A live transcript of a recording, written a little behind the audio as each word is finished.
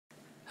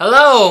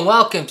Hello and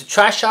welcome to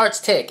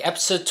Trasharts Take,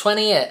 episode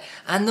 28,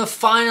 and the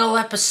final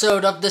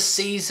episode of the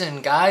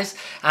season, guys.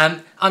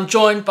 I'm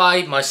joined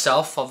by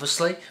myself,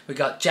 obviously. We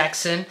got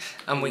Jackson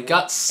and we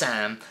got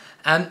Sam.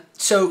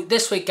 So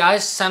this week,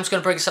 guys, Sam's going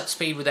to bring us up to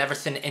speed with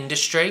everything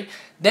industry.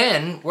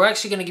 Then we're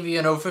actually going to give you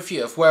an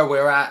overview of where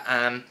we're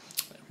at,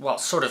 well,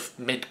 sort of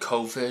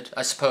mid-COVID,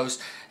 I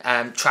suppose,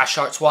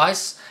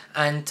 Trasharts-wise.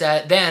 And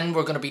then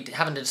we're going to be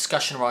having a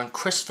discussion around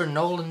Christopher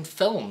Nolan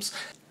films.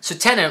 So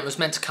Tenet was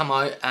meant to come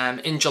out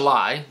in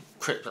July,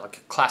 like a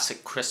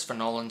classic Christopher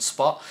Nolan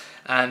spot,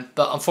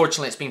 but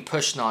unfortunately it's been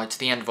pushed now to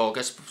the end of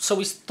August. So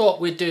we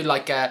thought we'd do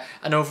like an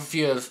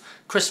overview of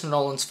Christopher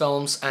Nolan's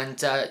films and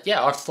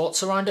yeah, our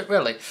thoughts around it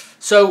really.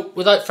 So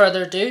without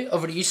further ado,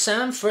 over to you,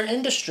 Sam, for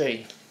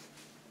industry.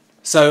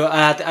 So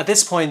at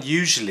this point,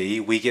 usually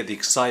we get the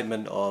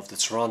excitement of the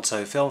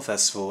Toronto Film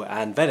Festival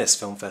and Venice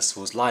Film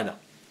Festival's lineup.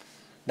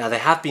 Now they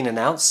have been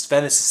announced.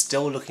 Venice is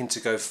still looking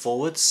to go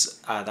forwards.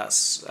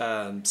 That's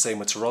same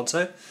with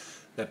Toronto.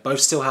 They're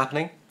both still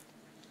happening.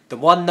 The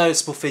one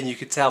noticeable thing you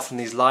could tell from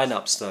these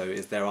lineups though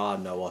is there are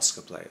no Oscar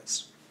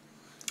players.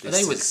 Are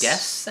they with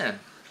guests then?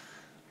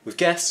 With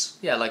guests?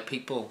 Yeah, like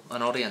people,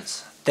 an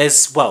audience.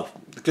 Well,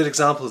 a good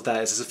example of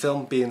that is there's a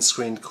film being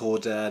screened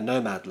called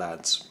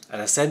Nomadland, and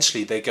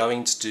essentially they're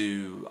going to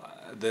do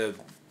they're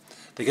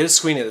going to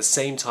screen it at the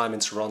same time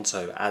in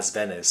Toronto as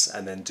Venice,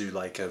 and then do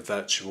like a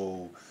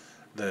virtual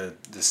the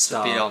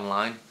star. To be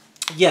online.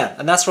 Yeah,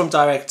 and that's from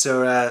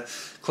director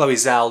Chloe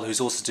Zhao, who's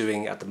also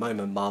doing at the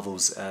moment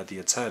Marvel's The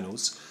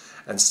Eternals,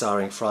 and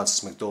starring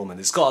Frances McDormand.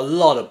 It's got a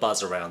lot of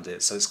buzz around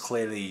it, so it's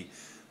clearly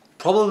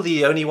probably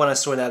the only one I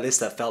saw in that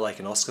list that felt like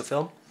an Oscar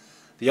film.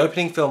 The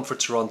opening film for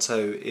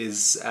Toronto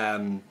is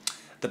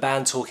the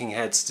band Talking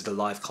Heads did a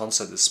live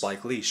concert that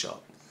Spike Lee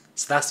shot.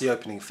 So that's the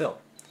opening film.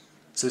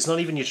 So it's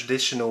not even your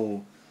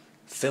traditional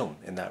film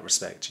in that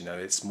respect, you know,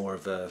 it's more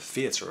of a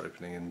theatre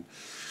opening and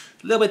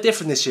a little bit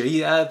different this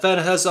year.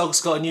 Werner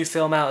Herzog's got a new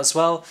film out as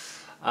well.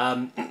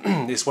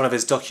 It's one of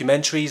his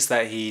documentaries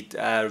that he...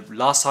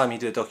 last time he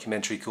did a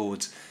documentary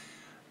called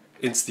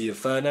Into the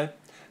Inferno.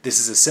 This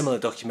is a similar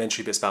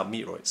documentary but it's about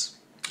meteoroids.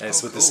 And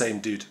it's with the same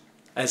dude.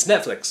 And it's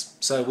Netflix,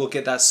 so we'll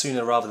get that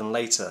sooner rather than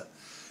later.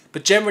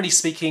 But generally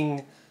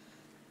speaking,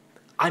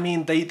 I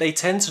mean, they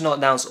tend to not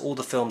announce all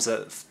the films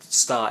that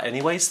start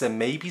anyway, so there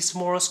may be some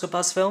more Oscar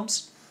buzz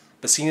films.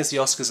 But seeing as the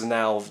Oscars are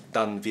now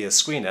done via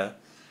screener,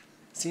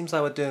 seems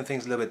like we're doing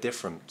things a little bit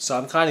different. So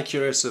I'm kind of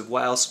curious of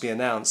what else will be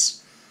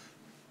announced.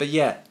 But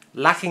yeah,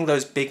 lacking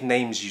those big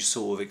names you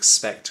sort of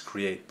expect to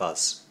create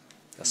buzz.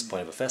 That's the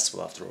point of a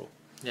festival after all.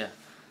 Yeah.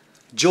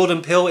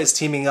 Jordan Peele is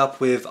teaming up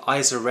with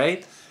Issa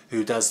Rae,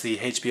 who does the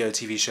HBO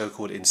TV show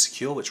called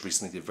Insecure, which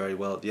recently did very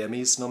well at the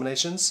Emmys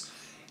nominations.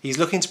 He's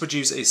looking to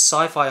produce a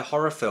sci-fi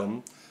horror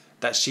film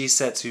that she's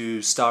set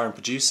to star and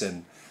produce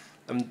in.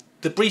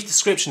 The brief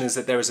description is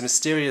that there is a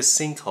mysterious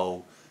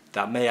sinkhole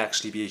that may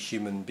actually be a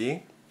human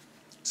being.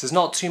 So there's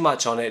not too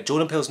much on it.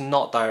 Jordan Peele's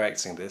not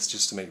directing this,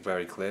 just to make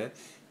very clear.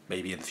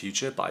 Maybe in the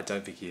future, but I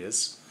don't think he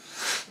is.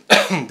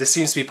 This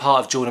seems to be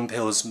part of Jordan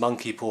Peele's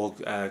Monkey Paw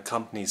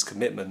company's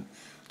commitment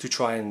to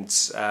try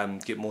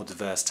and get more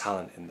diverse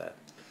talent in there.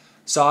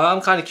 So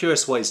I'm kind of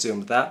curious what he's doing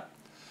with that.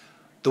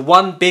 The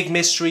one big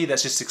mystery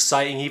that's just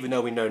exciting, even though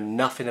we know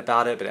nothing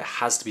about it, but it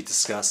has to be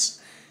discussed,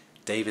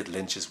 David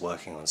Lynch is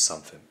working on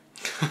something.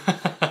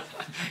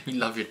 You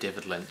love your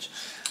David Lynch.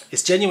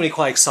 It's genuinely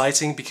quite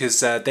exciting because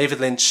David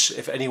Lynch,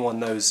 if anyone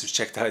knows who's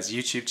checked out his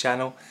YouTube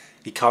channel,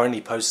 he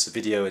currently posts a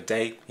video a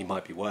day. He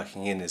might be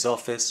working in his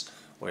office,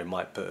 or he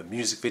might put a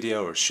music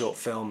video or a short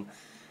film.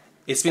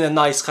 It's been a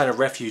nice kind of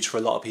refuge for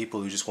a lot of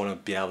people who just want to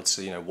be able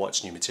to, you know,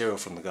 watch new material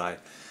from the guy.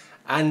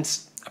 And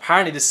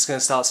apparently this is going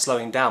to start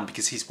slowing down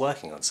because he's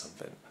working on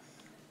something.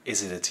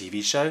 Is it a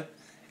TV show?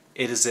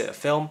 Is it a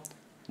film?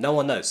 No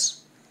one knows.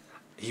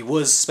 He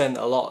spent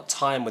a lot of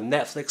time with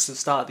Netflix at the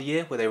start of the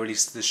year where they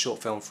released this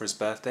short film for his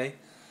birthday.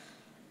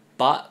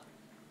 But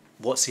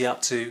what's he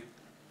up to?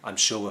 I'm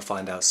sure we'll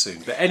find out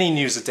soon. But any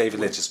news of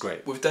David Lynch is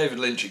great. With David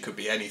Lynch, it could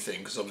be anything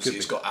because obviously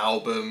he's got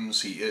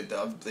albums. He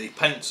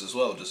paints as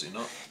well, does he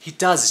not? He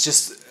does. It's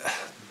just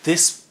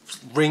this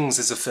rings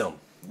as a film.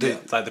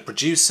 Like the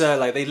producer,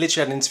 like they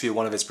literally had an interview with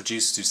one of his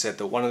producers who said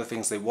that one of the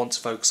things they want to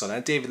focus on,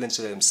 and David Lynch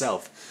did it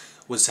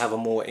himself, was to have a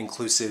more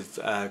inclusive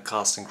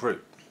cast and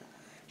crew.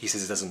 He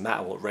says it doesn't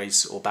matter what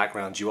race or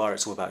background you are,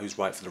 it's all about who's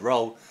right for the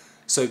role.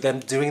 So them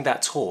doing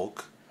that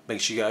talk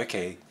makes you go,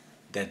 okay,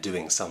 they're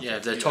doing something. Yeah,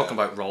 they're talking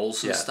about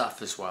roles and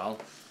stuff as well.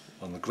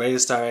 One of the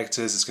greatest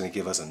directors is going to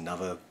give us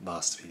another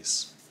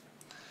masterpiece.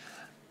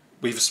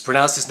 We've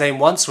pronounced his name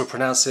once, we'll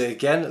pronounce it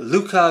again.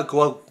 Luca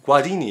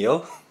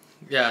Guadagnino.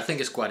 Yeah, I think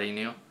it's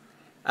Guadagnino.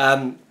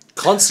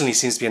 Constantly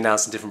seems to be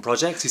announcing different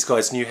projects. He's got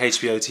his new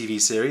HBO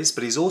TV series,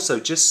 but he's also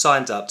just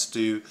signed up to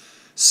do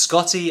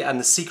Scotty and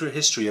the Secret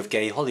History of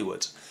Gay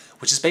Hollywood,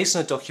 which is based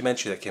on a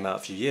documentary that came out a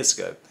few years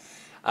ago.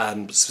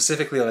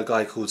 Specifically on a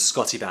guy called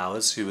Scotty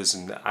Bowers, who was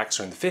an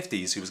actor in the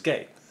 50s who was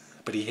gay.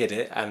 But he hid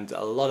it, and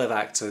a lot of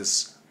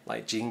actors,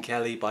 like Gene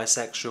Kelly,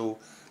 bisexual,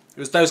 it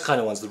was those kind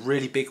of ones, the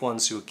really big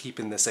ones who were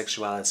keeping their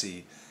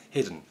sexuality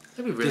hidden.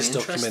 That'd be really This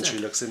interesting. documentary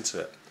looks into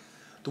it.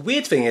 The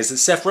weird thing is that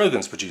Seth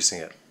Rogen's producing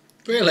it.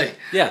 Really?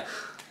 Yeah.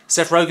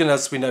 Seth Rogen,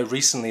 as we know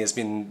recently, has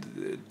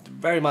been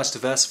very much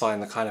diversifying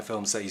the kind of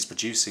films that he's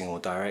producing or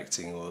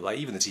directing, or like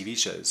even the TV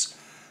shows.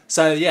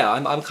 So yeah,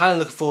 I'm kind of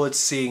looking forward to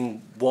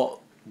seeing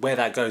where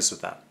that goes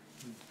with that.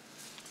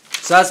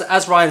 So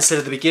as Ryan said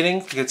at the beginning,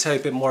 we're going to tell you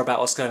a bit more about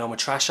what's going on with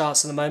Trash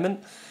Arts at the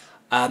moment.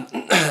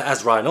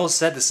 As Ryan also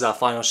said, this is our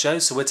final show,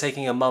 so we're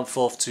taking a month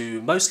off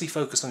to mostly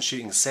focus on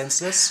shooting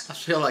Senseless. I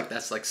feel like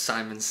that's like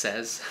Simon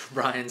Says,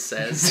 Ryan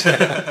Says.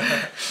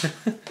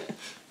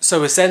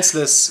 So with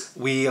Senseless,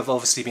 we have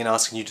obviously been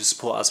asking you to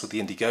support us with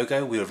the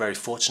Indiegogo. We were very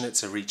fortunate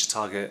to reach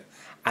target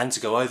and to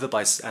go over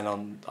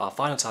and our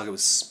final target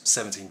was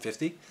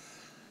 $17.50.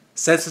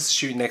 Senseless is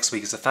shooting next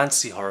week. It's a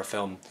fantasy horror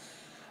film.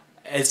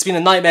 It's been a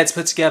nightmare to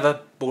put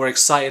together, but we're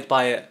excited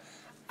by it.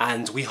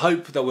 And we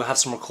hope that we'll have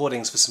some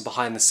recordings for some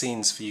behind the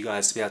scenes for you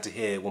guys to be able to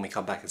hear when we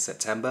come back in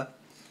September.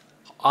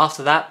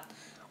 After that,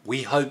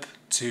 we hope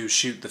to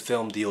shoot the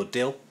film The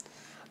Ordeal.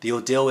 The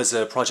Ordeal is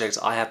a project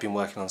I have been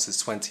working on since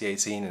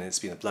 2018 and it's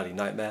been a bloody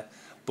nightmare.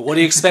 But what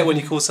do you expect when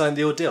you call something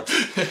The Ordeal?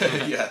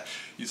 Yeah,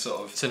 you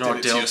sort of It's an did it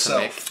ordeal to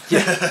yourself. to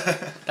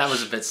make. That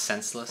was a bit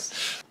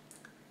senseless.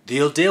 The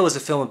Ordeal is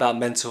a film about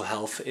mental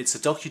health. It's a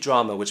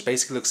docudrama which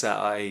basically looks at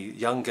a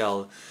young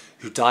girl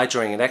who died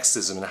during an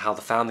exorcism and how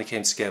the family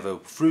came together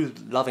through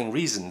loving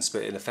reasons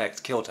but in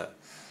effect killed her.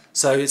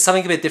 So it's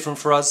something a bit different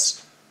for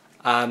us.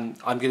 I'm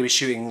going to be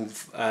shooting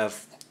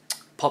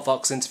Pop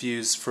Vox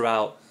interviews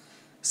throughout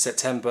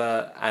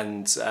September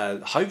and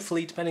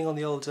hopefully, depending on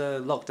the old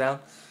lockdown,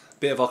 a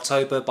bit of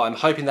October, but I'm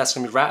hoping that's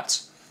going to be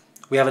wrapped.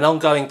 We have an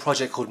ongoing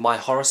project called My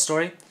Horror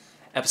Story.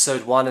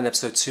 Episode 1 and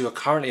Episode 2 are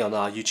currently on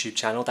our YouTube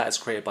channel. That is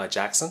created by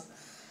Jackson.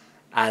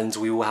 And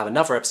we will have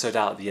another episode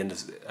out at the end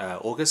of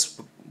August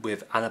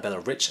with Annabella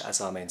Rich as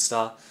our main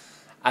star.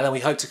 And then we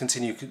hope to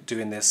continue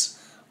doing this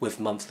with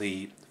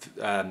monthly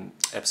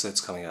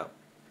episodes coming up.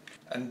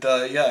 And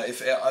yeah,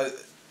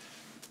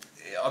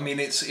 I mean,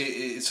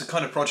 it's a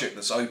kind of project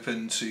that's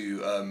open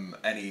to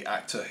any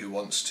actor who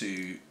wants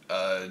to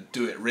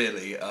do it.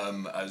 Really,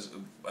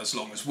 as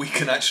long as we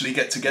can actually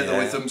get together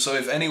with them. So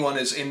if anyone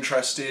is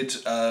interested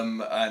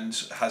and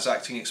has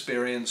acting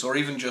experience, or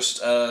even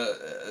just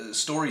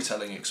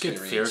storytelling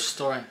experience, Good fear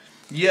story.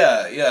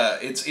 Yeah,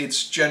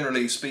 it's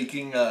generally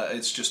speaking,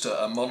 it's just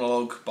a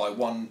monologue by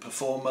one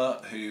performer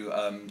who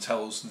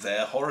tells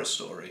their horror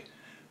story.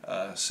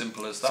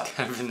 Simple as that.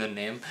 Kind of in the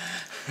name.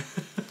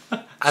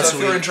 So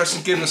if you're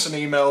interested, give us an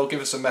email, give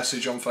us a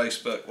message on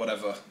Facebook,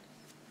 whatever.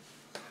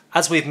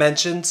 As we've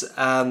mentioned,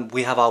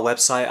 we have our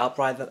website up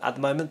right at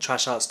the moment,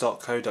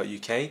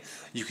 trasharts.co.uk.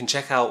 You can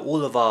check out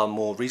all of our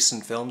more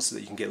recent films so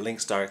that you can get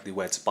links directly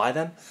where to buy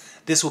them.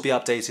 This will be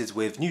updated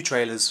with new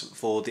trailers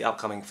for the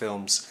upcoming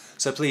films,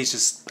 so please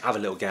just have a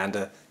little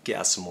gander, get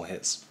us some more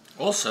hits.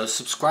 Also,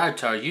 subscribe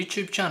to our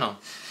YouTube channel.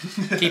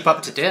 Keep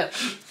up to date.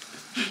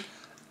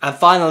 And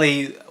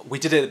finally, we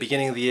did it at the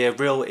beginning of the year,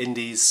 Real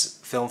Indies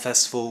Film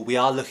Festival. We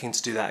are looking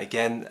to do that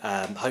again,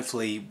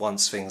 hopefully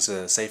once things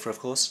are safer, of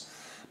course.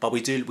 But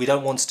we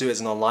don't want to do it as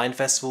an online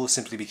festival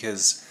simply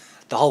because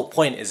the whole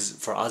point is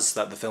for us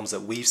that the films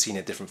that we've seen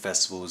at different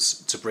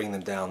festivals to bring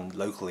them down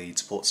locally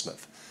to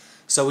Portsmouth.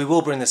 So we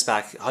will bring this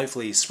back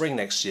hopefully spring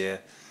next year.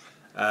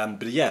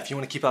 But yeah, if you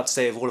want to keep up to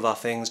date with all of our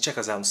things, check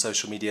us out on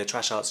social media,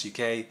 Trash Arts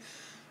UK.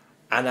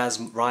 And as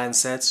Ryan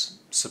said,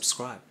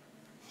 subscribe.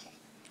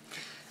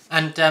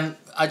 And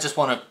I just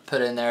want to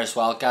put in there as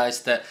well,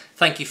 guys, that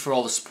thank you for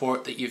all the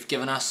support that you've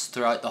given us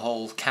throughout the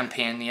whole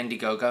campaign, the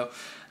Indiegogo,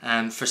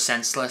 for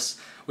Senseless.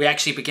 We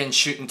actually begin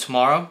shooting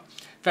tomorrow.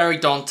 Very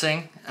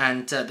daunting,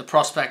 and the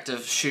prospect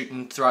of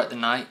shooting throughout the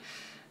night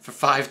for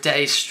 5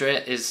 days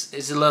straight is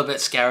a little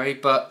bit scary.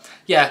 But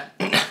yeah,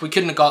 we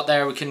couldn't have got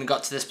there, we couldn't have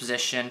got to this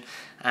position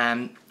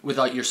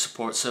without your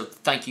support, so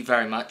thank you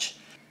very much.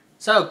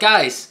 So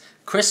guys,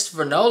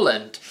 Christopher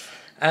Nolan.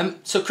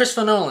 So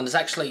Christopher Nolan is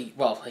actually,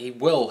 well, he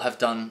will have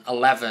done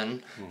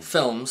 11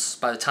 films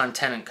by the time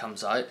Tenet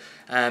comes out.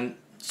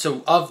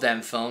 So of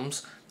them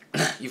films,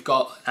 you've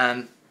got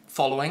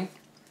Following,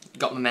 you've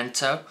got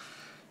Memento,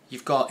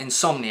 you've got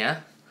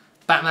Insomnia,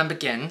 Batman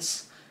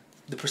Begins,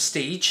 The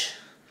Prestige,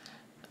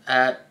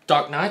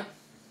 Dark Knight,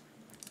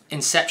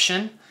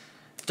 Inception,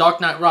 Dark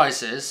Knight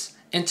Rises,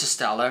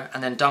 Interstellar,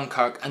 and then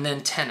Dunkirk, and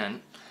then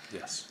Tenet.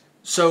 Yes.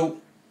 So,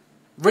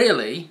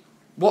 really,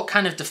 what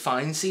kind of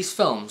defines these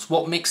films?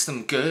 What makes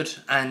them good?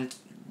 And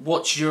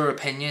what's your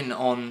opinion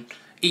on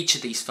each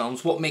of these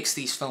films? What makes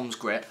these films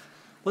great?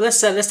 Well, let's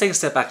take a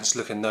step back and just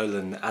look at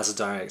Nolan as a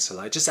director,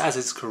 like just as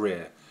his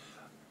career.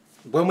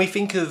 When we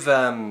think of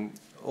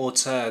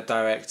auteur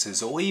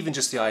directors, or even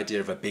just the idea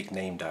of a big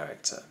name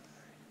director,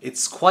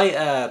 it's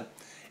a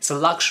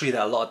luxury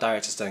that a lot of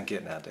directors don't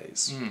get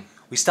nowadays.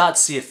 We start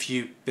to see a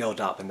few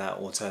build up in that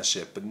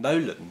auteurship, but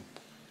Nolan,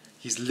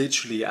 he's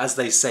literally, as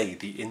they say,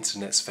 the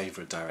internet's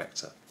favourite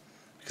director.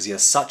 Because he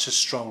has such a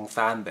strong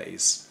fan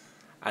base,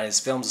 and his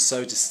films are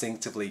so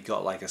distinctively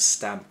got like a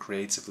stamp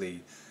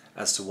creatively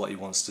as to what he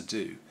wants to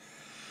do.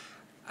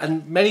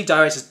 And many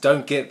directors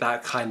don't get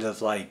that kind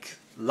of like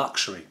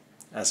luxury.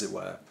 as it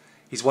were.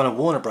 He's one of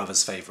Warner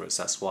Brothers' favourites.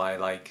 That's why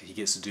like he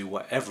gets to do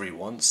whatever he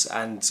wants.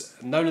 And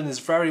Nolan is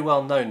very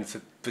well known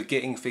for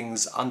getting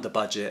things under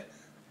budget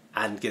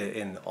and get it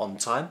in on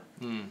time.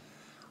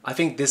 I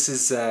think this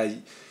is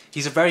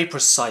he's a very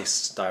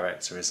precise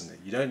director, isn't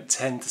he? You don't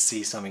tend to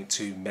see something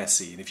too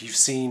messy. And if you've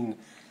seen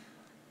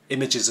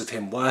images of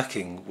him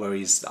working, where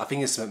I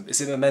think it's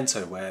in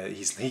Memento, where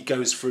he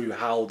goes through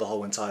how the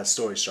whole entire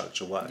story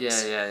structure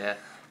works. Yeah.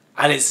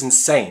 And it's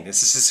insane. It's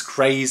just this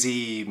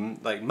crazy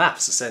like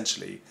maths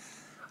essentially.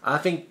 I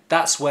think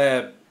that's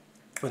where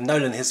with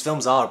Nolan his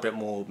films are a bit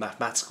more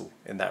mathematical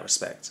in that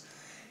respect.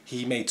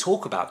 He may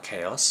talk about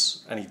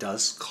chaos, and he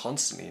does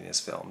constantly in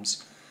his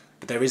films,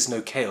 but there is no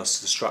chaos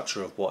to the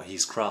structure of what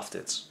he's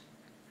crafted.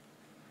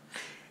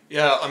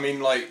 Yeah, I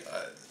mean, like,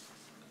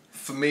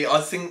 for me,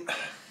 I think...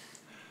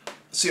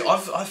 See,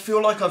 I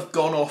feel like I've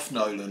gone off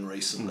Nolan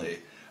recently,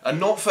 and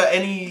not for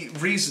any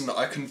reason that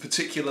I can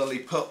particularly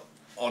put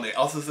on it,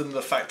 other than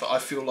the fact that I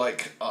feel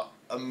like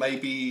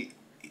maybe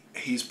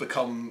he's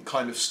become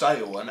kind of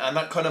stale, and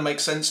that kind of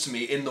makes sense to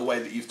me in the way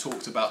that you've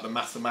talked about the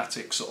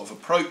mathematics sort of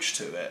approach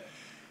to it.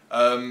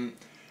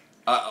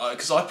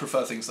 Because I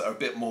prefer things that are a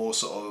bit more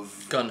sort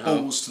of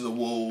balls to the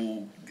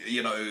wall,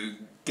 you know,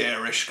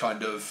 garish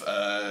kind of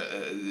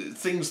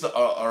things that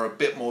are a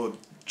bit more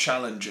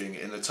challenging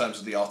in the terms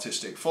of the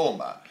artistic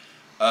format.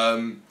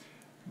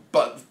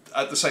 But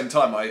at the same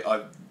time,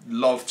 I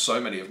loved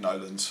so many of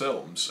Nolan's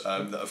films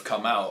that have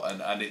come out,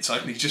 and it's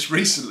only just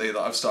recently that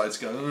I've started to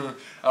go,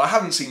 I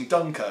haven't seen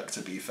Dunkirk,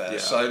 to be fair,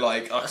 so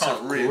like That's a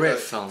great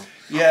film.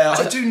 Yeah,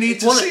 I do need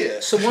to see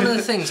it. So one of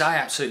the things I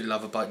absolutely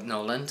love about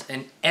Nolan,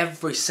 in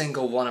every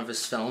single one of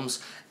his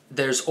films,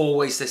 there's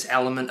always this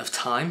element of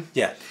time.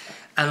 Yeah.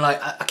 And like,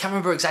 I can't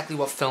remember exactly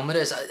what film it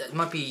is. It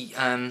might be,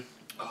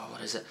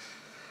 what is it?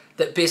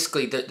 That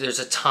basically, there's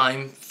a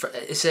time for,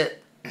 is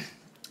it,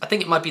 I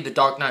think it might be The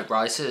Dark Knight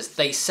Rises.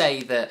 They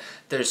say that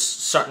there's a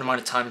certain amount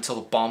of time until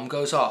the bomb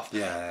goes off.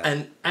 Yeah.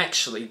 And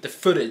actually, the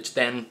footage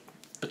then,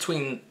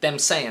 between them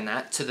saying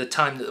that to the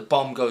time that the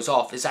bomb goes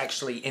off is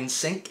actually in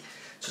sync.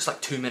 So it's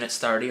like 2 minutes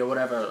 30 or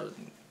whatever.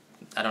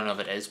 I don't know if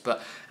it is,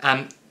 but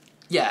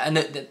yeah, and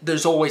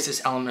there's always this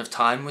element of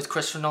time with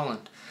Christopher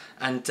Nolan.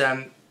 And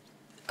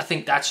I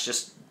think that's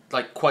just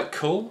like quite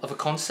cool of a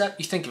concept.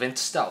 You think of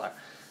Interstellar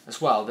as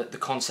well, that the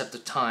concept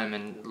of time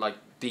and like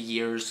the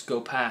years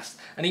go past.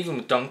 And even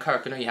with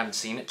Dunkirk, I know you haven't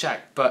seen it,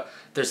 Jack, but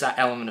there's that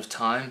element of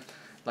time.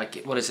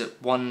 Like, what is it,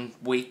 1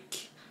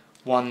 week,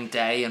 1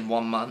 day and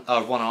 1 month,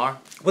 or 1 hour?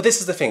 Well, this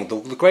is the thing.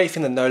 The great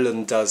thing that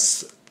Nolan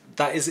does,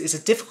 that is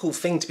a difficult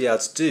thing to be able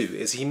to do,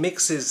 is he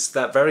mixes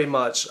that very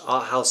much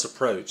art house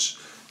approach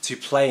to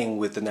playing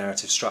with the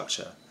narrative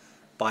structure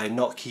by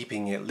not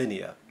keeping it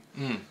linear.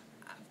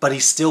 But he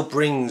still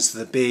brings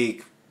the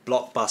big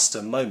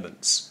blockbuster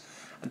moments.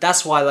 And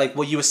that's why, like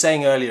what you were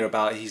saying earlier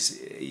about he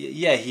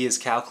is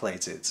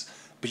calculated,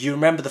 but you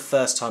remember the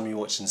first time you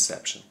watched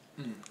Inception.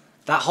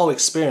 That whole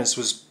experience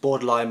was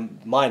borderline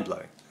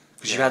mind-blowing,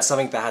 because you had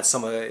something that had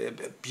some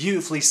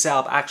beautifully set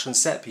up action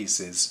set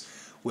pieces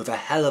with a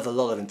hell of a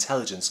lot of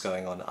intelligence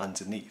going on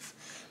underneath,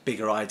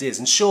 bigger ideas.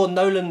 And sure,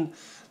 Nolan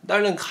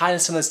kind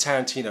of similar to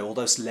Tarantino,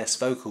 although less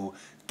vocal,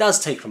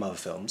 does take from other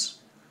films.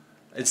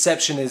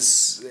 Inception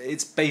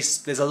it's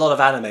based, there's a lot of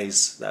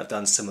animes that have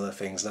done similar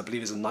things, and I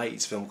believe there's a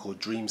 90s film called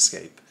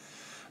Dreamscape.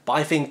 But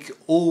I think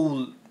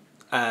all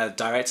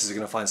directors are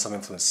going to find some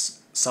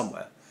influence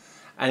somewhere.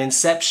 And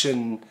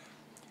Inception,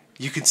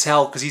 you can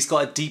tell, because he's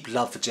got a deep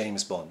love for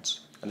James Bond,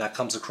 and that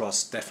comes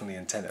across definitely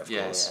in Tenet, of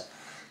course. Yeah.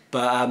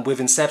 But with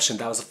Inception,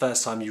 that was the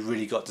first time you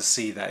really got to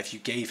see that if you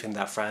gave him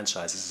that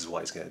franchise, this is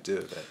what he's going to do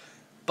with it.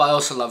 But I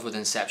also love with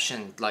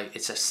Inception, like,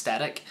 it's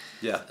aesthetic.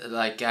 Yeah.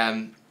 Like,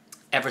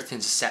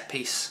 everything's a set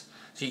piece.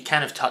 So you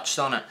kind of touched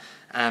on it.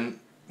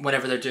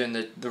 Whenever they're doing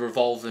the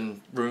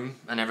revolving room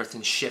and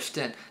everything's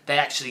shifting, they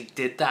actually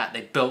did that.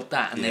 They built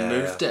that and they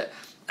moved it.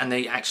 And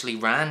they actually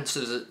ran. So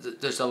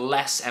there's a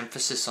less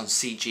emphasis on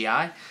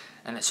CGI.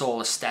 And it's all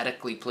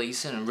aesthetically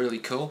pleasing and really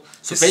cool.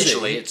 So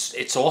visually,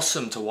 it's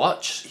awesome to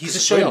watch. He's a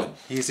showman.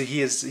 He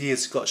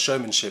has got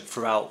showmanship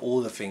throughout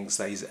all the things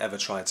that he's ever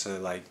tried to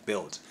like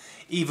build.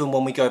 Even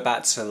when we go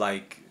back to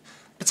like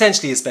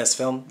potentially his best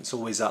film, it's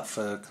always up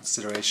for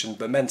consideration.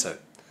 But Memento.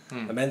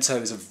 Memento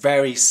is a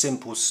very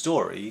simple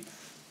story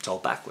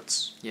told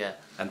backwards. Yeah.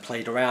 And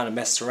played around and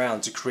messed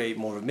around to create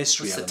more of a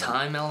mystery element. It's the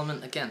time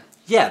element again.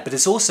 Yeah, but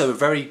it's also a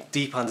very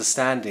deep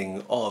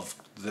understanding of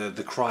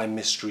the crime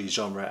mystery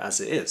genre as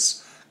it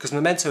is. Because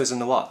Memento is a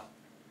noir.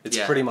 It's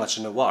pretty much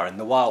a noir, and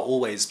noir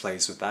always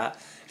plays with that.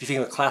 If you think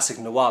of a classic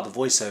noir, the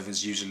voiceover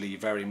is usually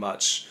very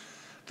much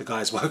the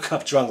guys woke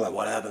up drunk, like,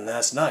 what happened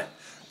last night?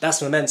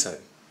 That's Memento.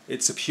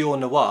 It's a pure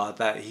noir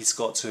that he's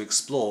got to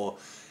explore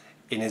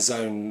in his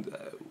own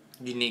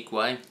unique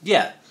way.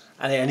 Yeah,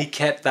 and he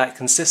kept that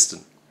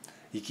consistent.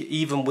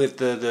 Even with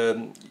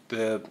the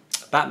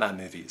Batman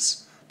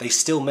movies, they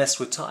still mess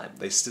with time.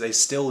 They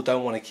still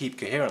don't want to keep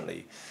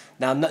coherently.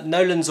 Now,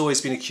 Nolan's always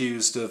been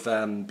accused of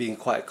being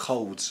quite a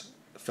cold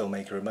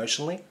filmmaker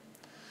emotionally,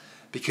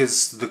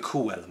 because the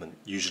cool element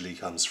usually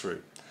comes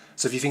through.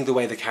 So if you think the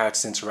way the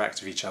characters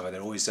interact with each other,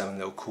 they're always having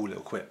little cool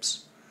little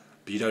quips.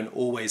 But you don't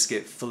always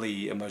get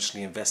fully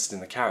emotionally invested in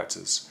the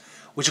characters.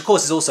 Which of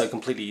course is also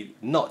completely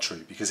not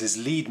true, because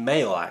his lead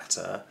male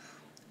actor,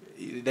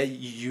 he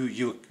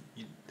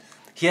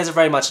has a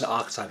very much an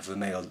archetype of a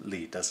male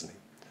lead, doesn't he?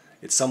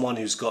 It's someone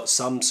who's got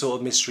some sort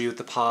of mystery with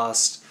the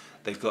past,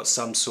 they've got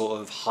some sort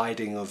of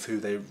hiding of who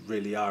they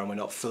really are, and we're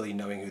not fully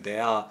knowing who they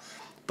are,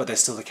 but they're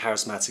still the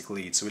charismatic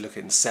lead. So we look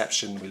at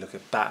Inception, we look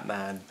at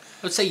Batman.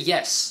 I would say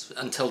yes,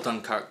 until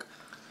Dunkirk.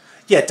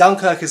 Yeah,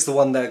 Dunkirk is the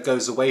one that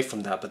goes away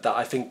from that, but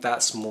I think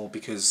that's more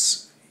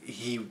because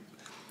he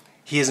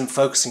isn't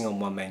focusing on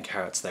one main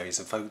character there.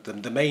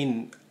 The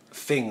main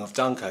thing of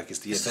Dunkirk is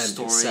the event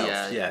story,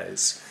 itself. yeah.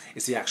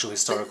 It's the actual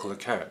historical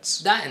occurrence.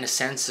 That, in a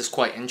sense, is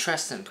quite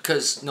interesting,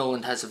 because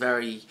Nolan has a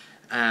very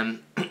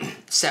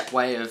set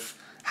way of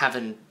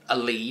having a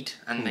lead,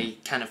 and they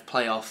kind of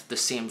play off the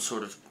same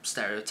sort of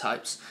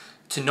stereotypes.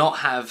 To not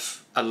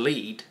have a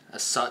lead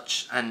as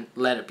such and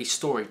let it be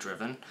story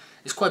driven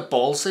is quite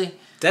ballsy.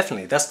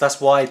 Definitely, that's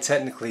why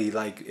technically,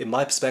 like in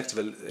my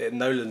perspective,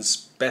 Nolan's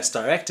best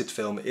directed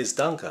film is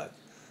Dunkirk,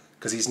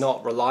 because he's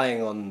not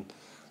relying on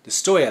the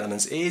story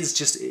elements.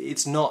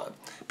 It's not.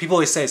 People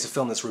always say it's a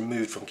film that's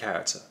removed from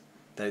character,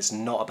 that it's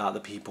not about the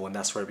people, and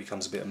that's where it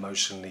becomes a bit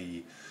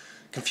emotionally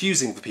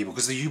confusing for people,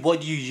 because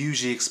what you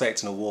usually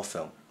expect in a war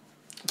film.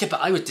 Yeah,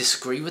 but I would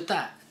disagree with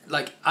that.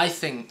 Like, I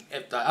think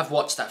I've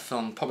watched that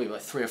film probably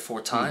about 3 or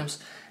 4 times,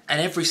 and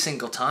every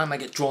single time I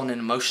get drawn in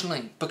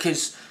emotionally,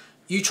 because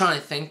you try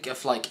and think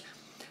of, like,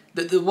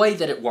 the way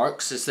that it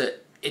works is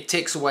that it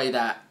takes away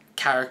that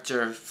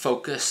character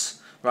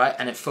focus, right?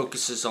 And it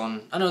focuses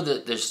on, I know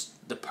that there's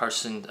the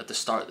person at the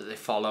start that they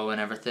follow and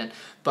everything,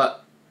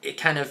 but it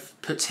kind of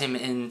puts him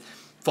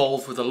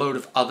involved with a load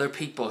of other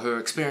people who are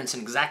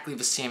experiencing exactly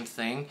the same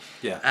thing.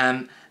 Yeah.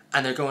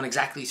 And they're going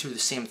exactly through the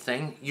same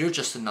thing. You're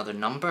just another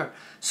number.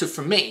 So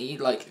for me,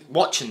 like,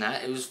 watching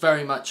that, it was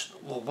very much,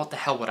 well, what the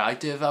hell would I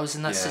do if I was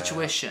in that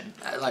situation?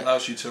 It Like,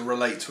 allows you to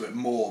relate to it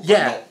more, but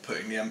not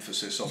putting the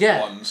emphasis on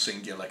one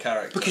singular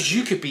character. Because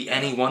you could be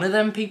any one of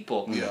them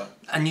people. Yeah.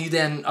 And you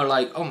then are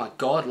like, oh my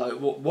God, like,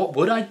 what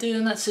would I do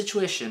in that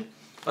situation?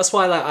 That's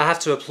why, like, I have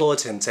to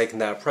applaud him taking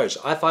that approach.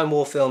 I find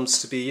war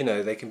films to be,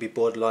 they can be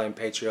borderline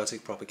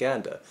patriotic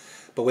propaganda.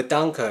 But with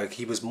Dunkirk,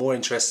 he was more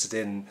interested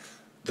in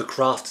the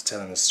craft of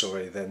telling the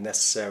story than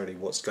necessarily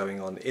what's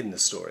going on in the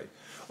story.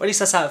 Or at least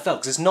that's how it felt,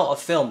 because it's not a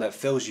film that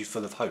fills you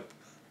full of hope.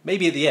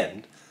 Maybe at the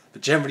end,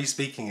 but generally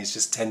speaking, it's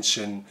just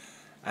tension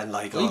and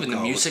like, well, even the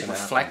music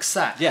reflects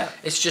that. Yeah.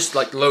 It's just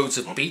like loads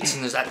of beats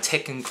and there's that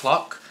ticking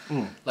clock,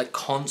 like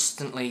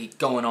constantly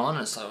going on.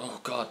 And it's like,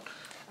 oh God.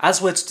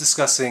 As we're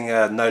discussing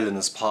Nolan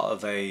as part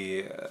of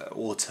a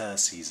auteur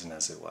season,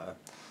 as it were,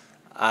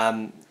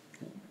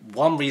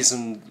 one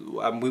reason,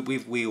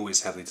 we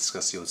always heavily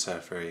discuss the auteur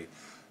theory,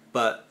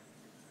 but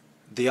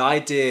the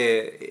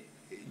idea,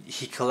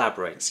 he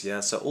collaborates, yeah?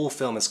 So all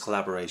film is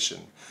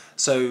collaboration.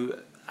 So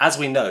as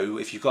we know,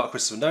 if you've got a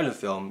Christopher Nolan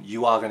film,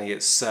 you are going to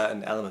get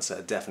certain elements that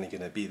are definitely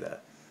going to be there.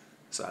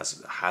 So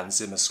as Hans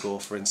Zimmer score,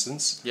 for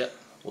instance. Yep.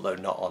 Although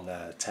not on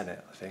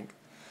Tenet, I think.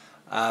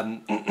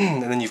 And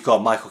then you've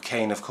got Michael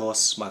Caine, of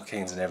course. Michael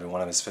Caine's in every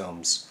one of his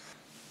films.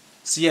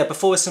 So yeah,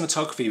 before his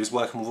cinematography, he was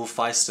working with Wolf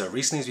Feister.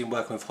 Recently he's been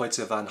working with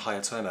Hoyte van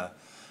Hayatoma,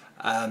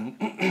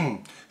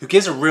 who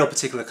gives a real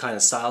particular kind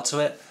of style to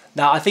it.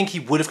 Now, I think he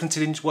would have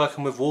continued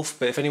working with Wolf,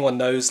 but if anyone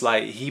knows,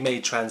 like, he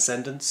made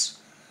Transcendence,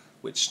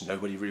 which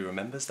nobody really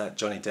remembers, that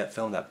Johnny Depp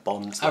film that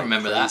bombed like I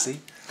remember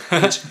crazy.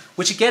 That.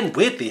 which again,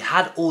 weirdly,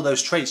 had all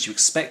those traits you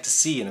expect to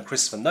see in a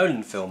Christopher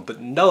Nolan film, but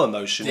no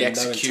emotion and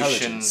no intelligence. The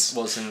execution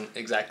wasn't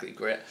exactly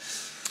great.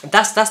 And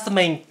that's the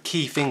main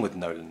key thing with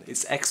Nolan.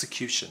 It's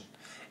execution.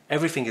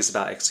 Everything is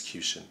about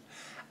execution.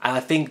 And I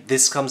think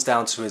this comes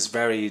down to his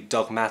very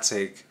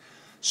dogmatic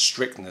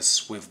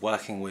strictness with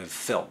working with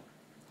film.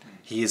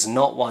 He is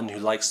not one who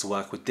likes to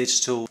work with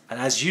digital. And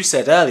as you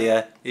said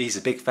earlier, he's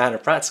a big fan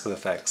of practical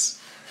effects.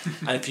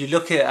 And if you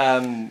look at,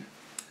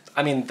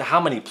 I mean, how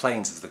many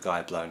planes has the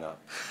guy blown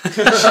up?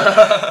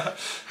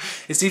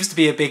 It seems to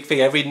be a big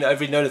thing. Every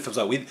Nolan film's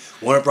like,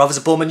 Warner Brothers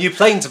have bought a new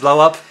plane to blow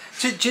up.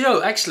 Do you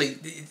know, actually,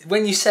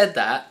 when you said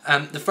that,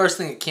 the first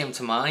thing that came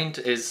to mind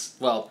is,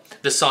 well,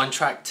 the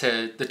soundtrack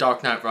to The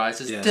Dark Knight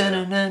Rises. Yeah.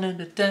 I'm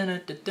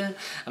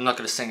not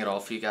going to sing it all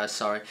for you guys,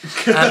 sorry.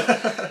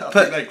 I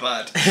think they're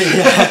glad.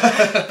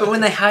 Yeah. But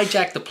when they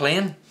hijacked the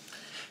plane,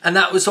 and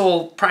that was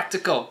all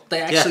practical.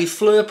 They actually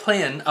flew a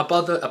plane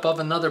above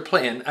another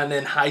plane and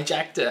then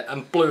hijacked it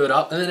and blew it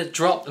up, and then it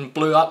dropped and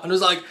blew up, and it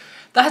was like,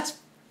 that's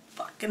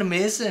fucking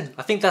amazing.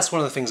 I think that's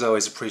one of the things I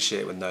always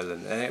appreciate with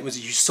Nolan, and it was,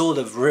 you saw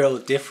the real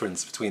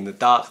difference between The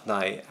Dark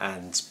Knight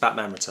and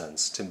Batman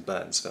Returns, Tim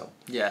Burton's film.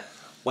 Yeah.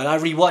 When I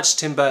rewatched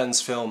Tim Burton's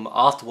film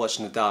after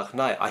watching The Dark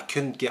Knight, I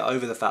couldn't get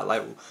over the fact,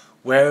 like,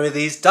 where are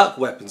these duck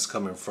weapons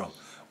coming from?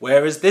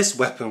 Where is this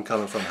weapon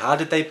coming from? How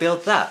did they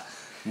build that?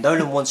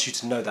 Nolan wants you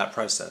to know that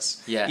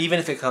process. Yeah. Even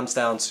if it comes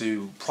down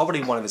to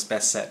probably one of his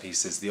best set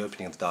pieces, the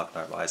opening of The Dark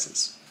Knight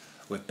Rises,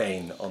 with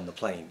Bane on the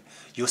plane.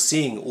 You're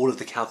seeing all of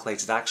the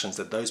calculated actions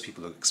that those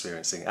people are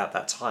experiencing at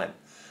that time.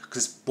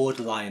 because it's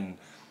borderline.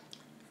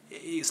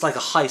 It's like a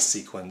heist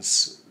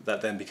sequence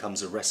that then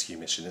becomes a rescue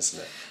mission,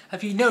 isn't it?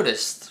 Have you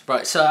noticed?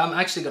 Right, so I'm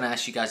actually going to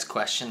ask you guys a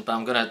question, but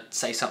I'm going to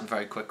say something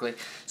very quickly.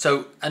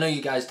 So I know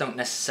you guys don't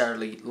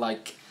necessarily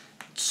like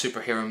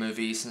superhero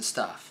movies and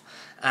stuff,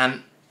 but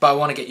I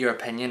want to get your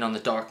opinion on the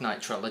Dark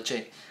Knight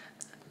trilogy,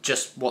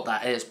 just what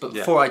that is. But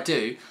before I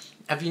do,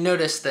 have you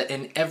noticed that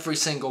in every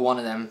single one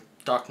of them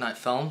Dark Knight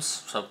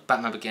films, so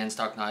Batman Begins,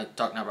 Dark Knight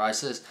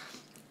Rises,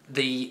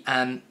 the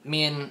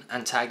main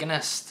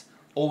antagonist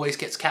always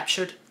gets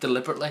captured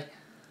deliberately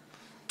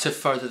to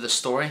further the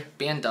story?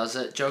 Bane does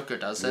it, Joker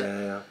does it.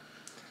 Yeah.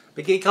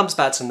 But it comes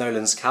back to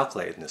Nolan's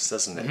calculatedness,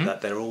 doesn't it?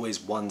 That they're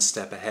always one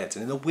step ahead.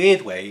 And in a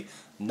weird way,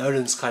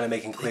 Nolan's kind of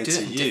making clear to you...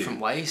 They do it in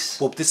different ways.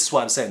 Well, this is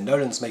what I'm saying.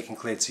 Nolan's making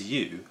clear to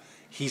you,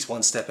 he's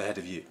one step ahead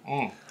of you.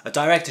 A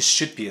director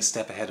should be a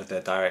step ahead of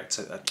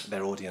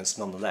their audience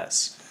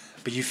nonetheless.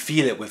 But you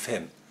feel it with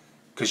him.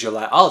 Because you're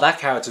like, oh, that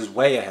character's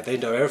way ahead. They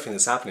know everything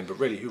that's happening, but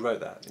really, who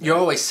wrote that? You're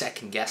always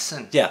second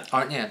guessing,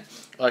 aren't you?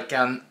 Like,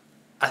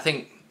 I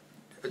think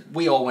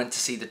we all went to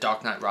see The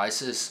Dark Knight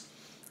Rises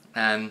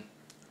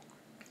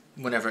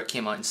whenever it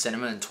came out in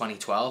cinema in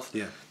 2012.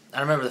 Yeah. I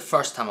remember the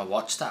first time I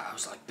watched that, I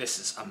was like, this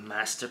is a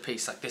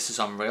masterpiece. Like, this is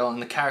unreal.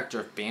 And the character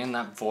of Bane,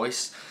 that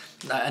voice,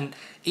 and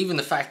even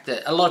the fact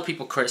that a lot of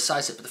people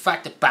criticize it, but the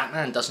fact that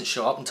Batman doesn't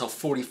show up until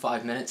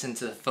 45 minutes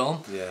into the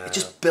film, it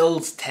just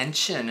builds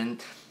tension,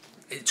 and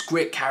it's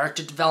great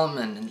character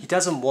development. And he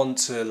doesn't want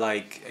to,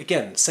 like,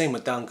 again, same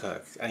with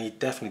Dunkirk, and he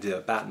definitely did it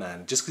with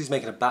Batman. Just because he's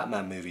making a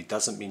Batman movie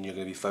doesn't mean you're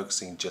going to be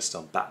focusing just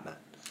on Batman.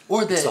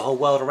 Or it's the whole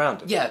world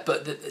around him. Yeah,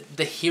 but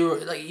the hero,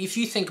 like, if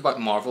you think about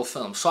Marvel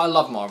films, so I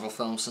love Marvel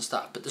films and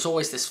stuff, but there's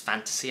always this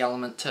fantasy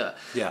element to it.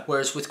 Yeah.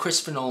 Whereas with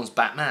Christopher Nolan's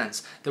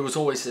Batmans, there was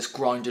always this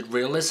grounded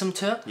realism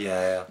to it.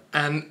 Yeah.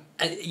 And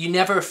you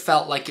never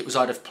felt like it was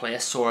out of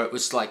place, or it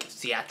was like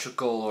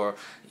theatrical, or,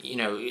 you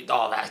know,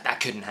 oh, that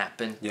couldn't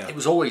happen. Yeah. It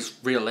was always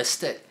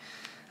realistic.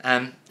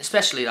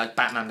 Especially like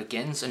Batman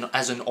Begins and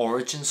as an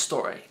origin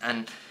story,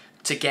 and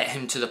to get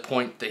him to the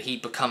point that he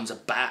becomes a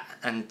bat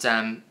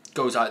and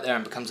goes out there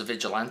and becomes a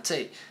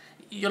vigilante,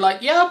 you're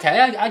like, yeah, okay,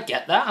 I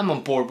get that, I'm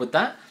on board with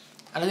that.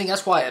 And I think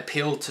that's why it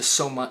appealed to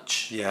so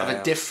much of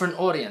a different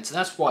audience, and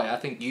that's why I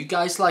think you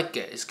guys like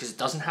it, is because it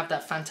doesn't have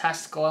that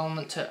fantastical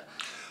element to it.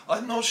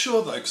 I'm not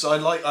sure though, because I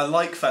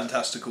like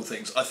fantastical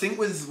things. I think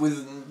with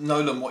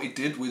Nolan, what he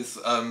did with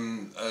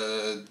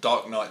the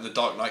Dark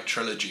Knight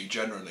trilogy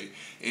generally,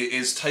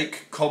 is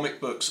take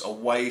comic books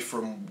away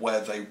from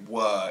where they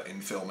were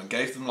in film and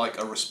gave them like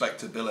a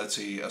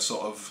respectability, a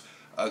sort of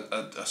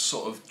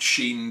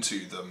sheen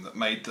to them that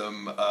made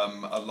them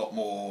a lot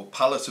more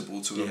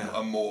palatable to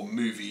a more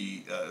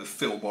movie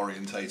film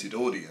orientated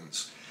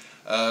audience.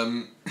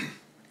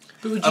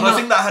 And I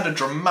think that had a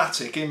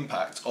dramatic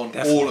impact on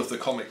all of the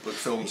comic book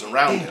films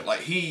around it. Like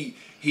he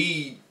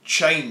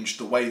changed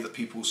the way that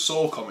people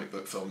saw comic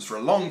book films for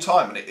a long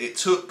time, and it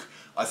took,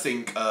 I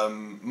think,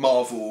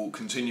 Marvel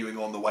continuing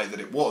on the way that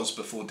it was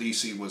before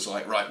DC was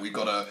like, right, we've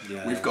got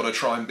to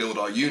try and build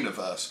our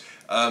universe.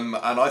 And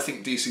I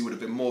think DC would have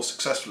been more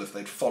successful if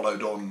they'd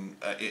followed on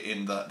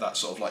in that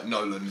sort of like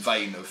Nolan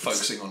vein of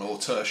focusing on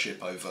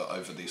authorship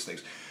over these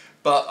things.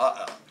 But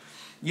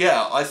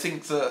I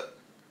think that.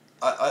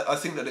 I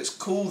think that it's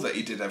cool that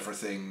he did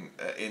everything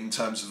in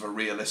terms of a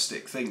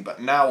realistic thing,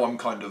 but now I'm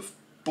kind of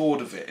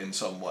bored of it in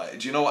some way.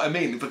 Do you know what I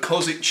mean?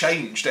 Because it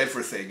changed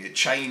everything. It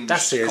changed.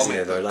 That's it, isn't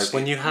it? Though, books. Like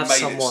when you have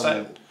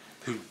someone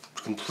who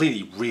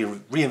completely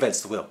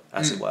reinvents the wheel,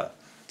 as it were,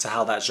 to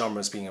how that genre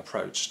is being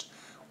approached.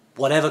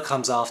 Whatever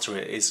comes after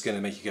it is going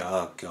to make you go,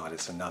 oh god,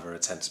 it's another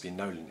attempt to be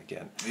Nolan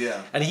again.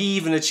 Yeah. And he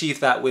even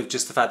achieved that with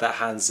just the fact that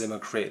Hans Zimmer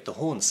created the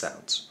horn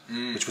sound,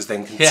 which was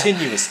then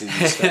continuously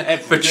used for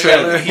every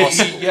trailer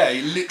possible.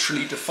 He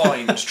literally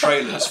defined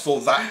trailers for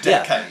that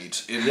decade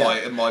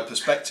in my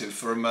perspective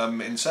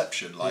from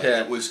Inception. Like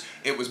it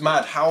was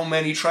mad how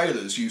many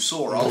trailers you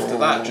saw after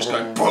that just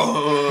going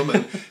boom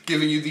and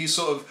giving you these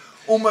sort of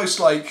almost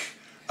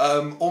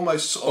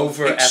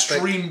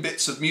extreme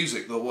bits of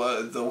music that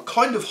were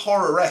kind of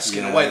horror-esque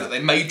in a way that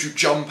they made you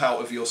jump out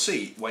of your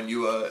seat when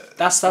you were.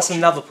 That's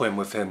another point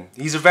with him.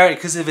 He's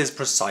because of his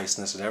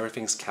preciseness and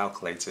everything's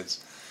calculated.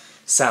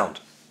 Sound.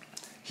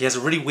 He has a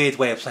really weird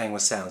way of playing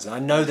with sounds, and I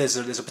know there's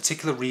a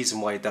particular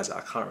reason why he does it. I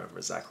can't remember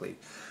exactly.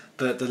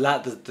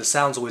 The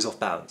sound's always off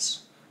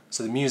balance,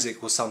 so the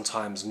music will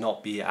sometimes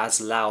not be as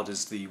loud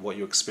as what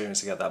you're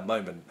experiencing at that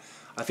moment.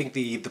 I think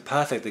the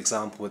perfect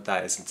example with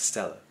that is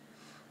Interstellar.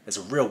 There's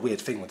a real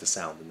weird thing with the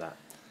sound in that,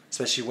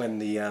 especially when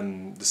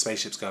the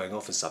spaceship's going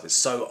off and stuff. It's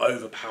so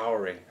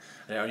overpowering,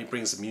 and it only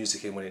brings the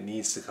music in when it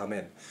needs to come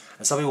in.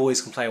 And some people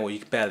always complain, well, you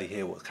can barely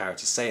hear what the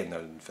characters say in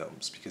Nolan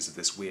films because of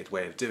this weird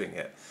way of doing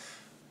it.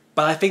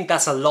 But I think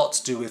that's a lot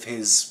to do with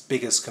his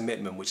biggest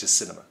commitment, which is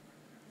cinema.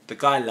 The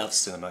guy loves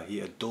cinema. He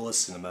adores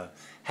cinema.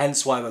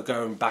 Hence why we're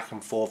going back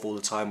and forth all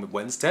the time with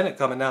when's Tenet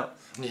coming out.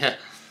 Yeah.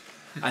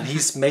 And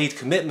he's made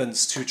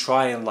commitments to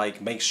try and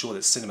like make sure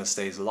that cinema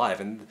stays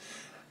alive. And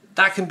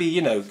that can be,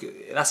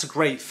 that's a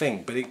great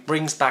thing, but it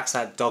brings back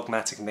that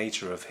dogmatic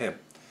nature of him.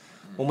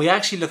 when we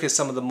actually look at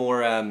some of the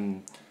more,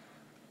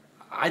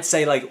 I'd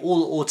say like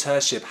all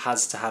auteurship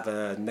has to have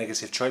a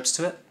negative tropes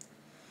to it.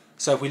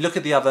 So if we look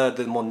at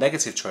the more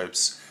negative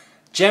tropes,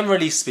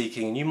 generally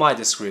speaking, and you might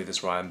disagree with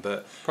this, Ryan,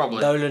 but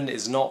Probably. Nolan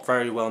is not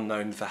very well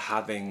known for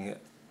having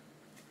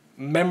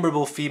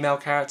memorable female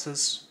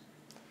characters.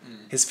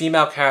 His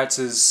female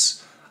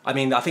characters, I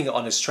mean, I think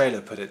on his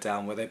trailer put it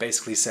down where they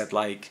basically said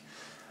like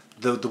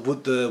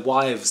the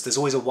wives. There's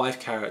always a wife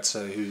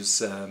character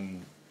who's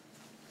in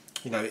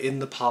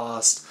the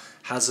past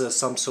has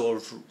some sort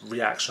of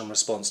reaction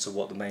response to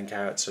what the main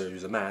character,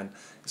 who's a man,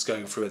 is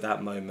going through at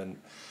that moment.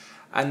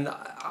 And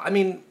I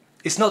mean,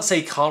 it's not to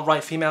say he can't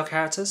write female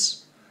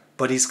characters,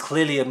 but he's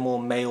clearly a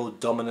more male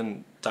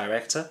dominant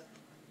director,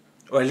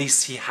 or at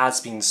least he has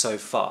been so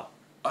far.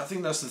 I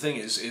think that's the thing.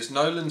 Is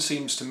Nolan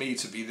seems to me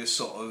to be this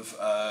sort of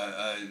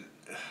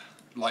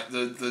like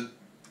the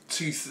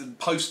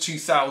post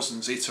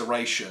 2000s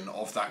iteration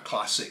of that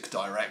classic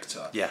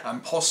director,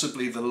 and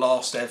possibly the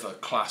last ever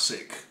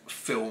classic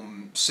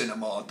film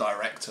cinema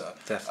director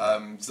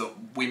that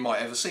we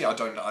might ever see. I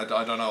don't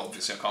know.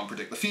 Obviously, I can't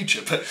predict the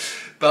future,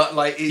 but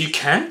like you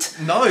can't.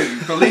 No,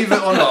 believe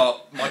it or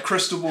not, my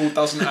crystal ball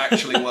doesn't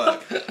actually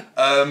work.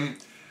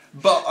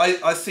 But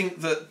I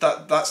think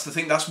that's the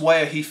thing. That's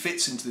where he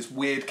fits into this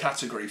weird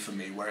category for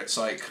me, where it's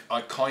like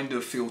I kind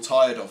of feel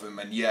tired of him,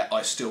 and yet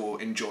I still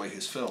enjoy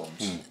his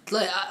films.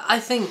 Like I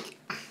think,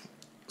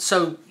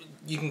 so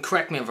you can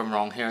correct me if I'm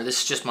wrong here.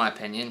 This is just my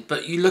opinion,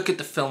 but you look at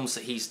the films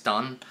that he's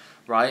done,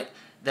 right?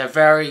 They're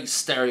very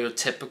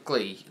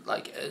stereotypically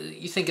like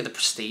you think of The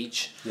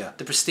Prestige. Yeah.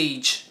 The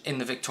Prestige in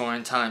the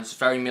Victorian times,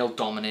 very male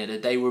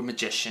dominated. They were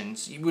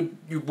magicians. You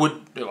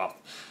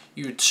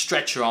would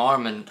stretch your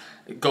arm and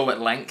go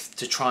at length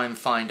to try and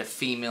find a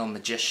female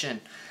magician.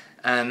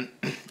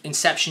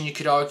 Inception, you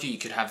could argue, you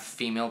could have a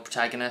female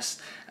protagonist.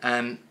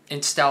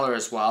 Interstellar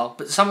as well.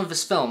 But some of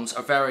his films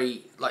are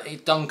very,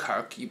 like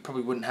Dunkirk, you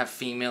probably wouldn't have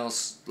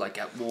females like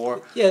at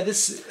war. Yeah,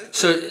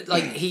 So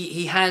like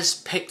he has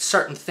picked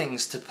certain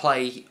things to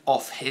play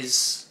off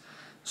his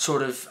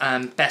sort of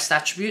best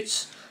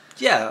attributes.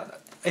 Yeah,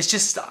 it's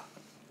just...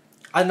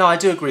 I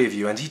do agree with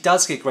you, and he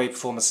does get great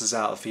performances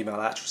out of female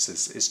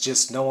actresses. It's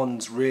just no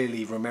one's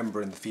really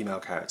remembering the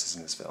female characters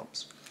in his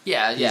films.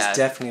 Yeah. He's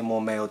definitely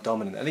more male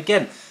dominant. And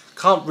again,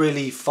 can't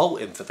really fault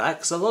him for that,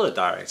 because a lot of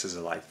directors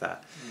are like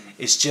that.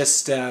 It's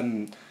just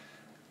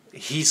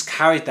he's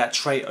carried that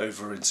trait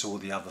over into all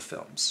the other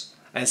films.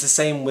 And it's the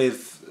same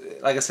with,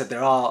 like I said,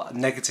 there are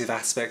negative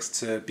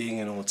aspects to being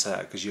an auteur,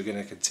 because you're going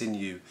to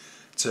continue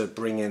to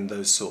bring in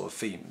those sort of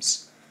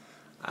themes.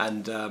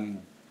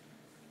 And...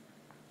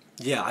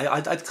 yeah,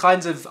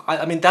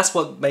 I mean, that's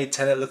what made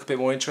Tenet look a bit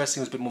more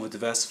interesting. It was a bit more of a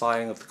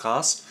diversifying of the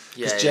cast.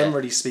 Because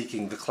generally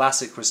speaking, the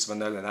classic Christopher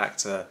Nolan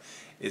actor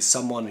is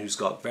someone who's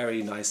got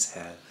very nice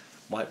hair,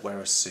 might wear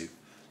a suit,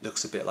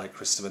 looks a bit like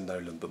Christopher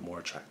Nolan, but more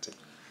attractive.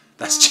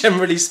 That's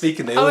generally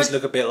speaking, they always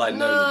look a bit like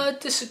Nolan. No, I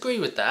disagree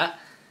with that.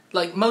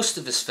 Like, most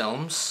of his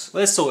films...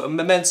 Well, let's talk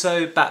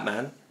Memento,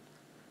 Batman.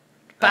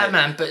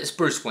 But it's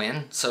Bruce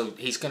Wayne, so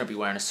he's going to be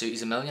wearing a suit.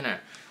 He's a millionaire.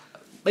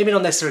 Maybe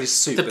not necessarily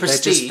suit, The but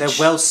Prestige. they're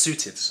well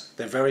suited.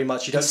 They're very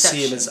much, you don't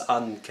see him as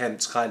Inception.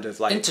 unkempt kind of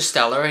like...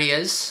 Interstellar, he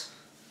is.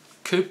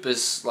 Coop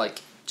is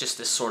like just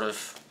this sort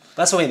of...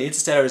 That's what I mean.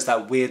 Interstellar is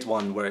that weird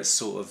one where it's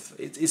sort of...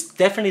 It's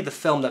definitely the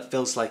film that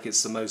feels like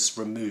it's the most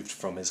removed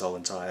from his whole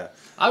entire...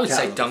 I would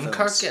say catalogue of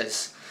Dunkirk films.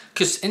 is.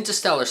 Because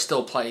Interstellar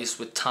still plays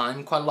with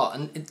time quite a lot.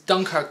 And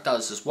Dunkirk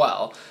does as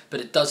well, but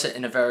it does it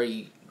in a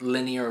very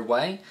linear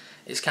way.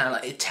 It's kind of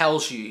like, it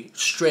tells you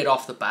straight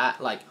off the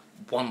bat, like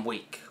 1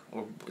 week,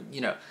 or,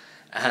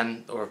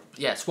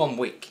 it's 1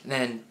 week, and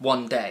then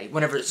 1 day,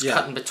 whenever it's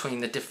cutting between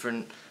the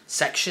different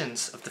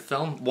sections of the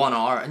film, 1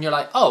 hour, and you're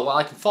like, oh, well,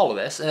 I can follow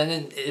this, and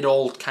then it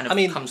all kind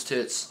of comes to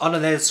its... On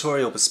an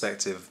editorial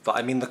perspective, but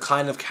I mean the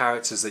kind of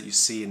characters that you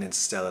see in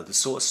Interstellar, the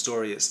sort of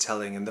story it's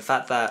telling, and the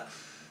fact that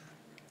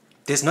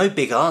there's no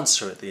big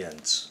answer at the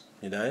end,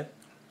 you know?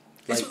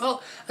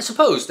 Well, I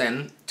suppose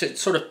then, to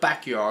sort of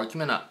back your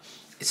argument up,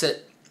 it's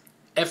that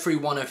every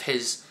one of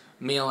his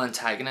male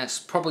antagonists,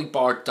 probably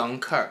bar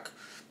Dunkirk,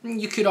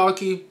 you could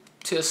argue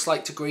to a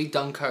slight degree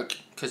Dunkirk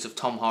because of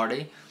Tom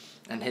Hardy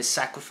and his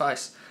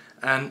sacrifice,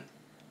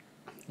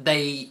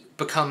 they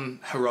become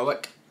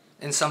heroic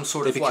in some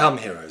sort of way. They become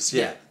heroes,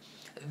 yeah.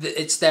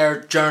 It's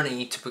their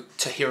journey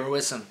to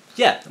heroism.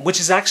 Yeah, which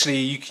is actually,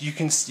 you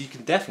can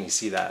definitely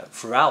see that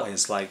throughout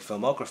his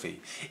filmography.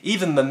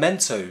 Even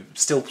Memento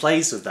still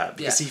plays with that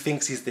because he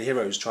thinks he's the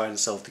hero who's trying to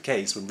solve the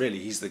case when really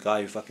he's the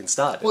guy who fucking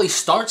started it. Well, he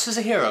starts as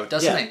a hero,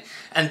 doesn't he?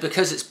 And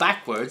because it's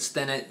backwards,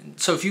 then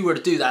so if you were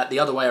to do that the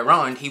other way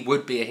around, he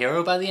would be a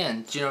hero by the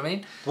end. Do you know what I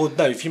mean? Well,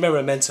 no, if you remember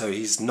Memento,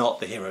 he's not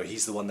the hero.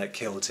 He's the one that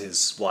killed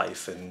his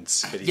wife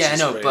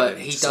but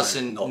he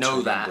doesn't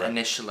know that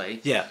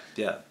initially. Yeah.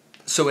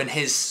 So in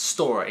his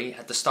story,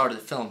 at the start of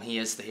the film, he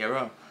is the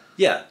hero.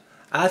 Yeah,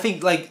 and I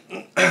think I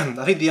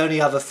think the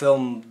only other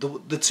film,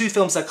 the two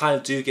films that kind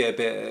of do get a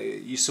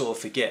bit, you sort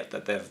of forget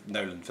that they're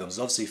Nolan films,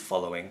 obviously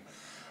Following,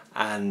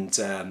 and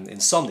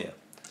Insomnia.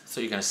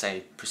 So you're going to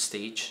say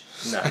Prestige?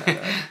 No.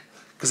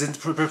 Because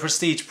the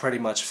Prestige pretty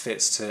much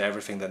fits to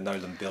everything that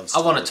Nolan builds. I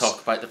want to towards.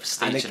 talk about the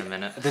Prestige in a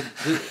minute.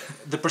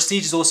 The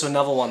Prestige is also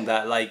another one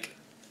that, like,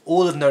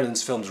 all of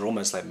Nolan's films are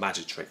almost like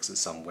magic tricks in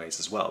some ways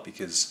as well,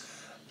 because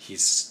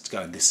he's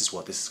going, this is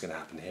going to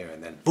happen here,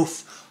 and then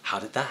poof, how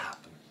did that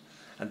happen?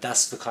 And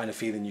that's the kind of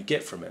feeling you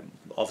get from it.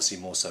 Obviously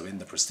more so in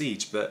the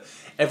Prestige, but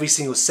every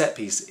single set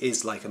piece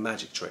is like a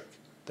magic trick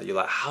that you're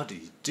like, how do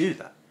you do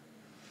that?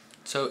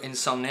 So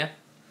Insomnia.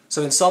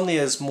 So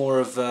Insomnia is more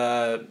of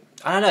a,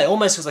 I don't know, it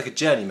almost feels like a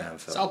journeyman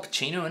film. It's Al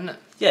Pacino, isn't it?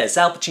 Yeah, it's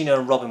Al Pacino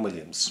and Robin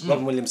Williams.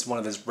 Robin Williams is one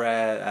of his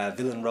rare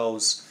villain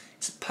roles.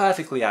 It's a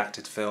perfectly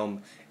acted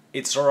film.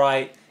 It's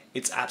alright.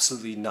 It's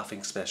absolutely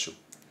nothing special.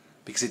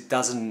 Because it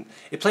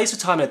plays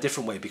with time in a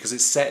different way, because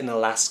it's set in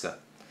Alaska.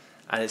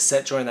 And it's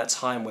set during that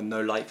time when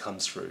no light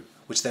comes through,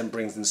 which then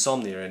brings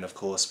Insomnia in, of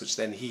course, which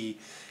then he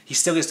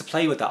still gets to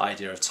play with that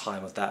idea of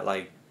time, of that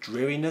like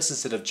dreariness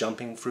instead of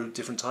jumping through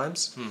different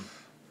times.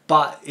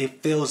 But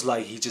it feels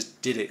like he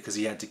just did it because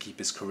he had to keep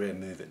his career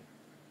moving.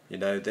 You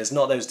know, there's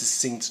not those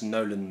distinct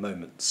Nolan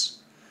moments.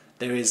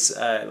 There is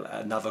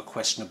another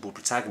questionable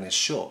protagonist,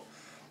 sure.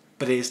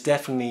 But it's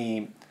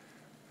definitely...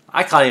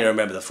 I can't even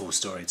remember the full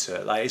story to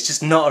it. Like, it's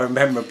just not a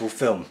memorable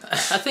film.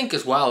 I think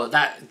as well, at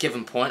that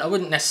given point, I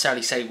wouldn't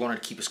necessarily say he wanted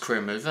to keep his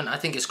career moving. I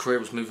think his career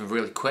was moving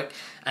really quick,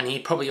 and he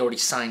probably already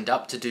signed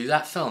up to do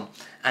that film.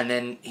 And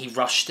then he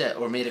rushed it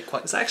or made it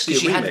quite... It's actually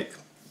a remake.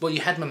 Well,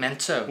 you had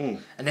Memento,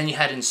 and then you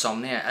had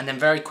Insomnia, and then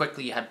very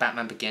quickly you had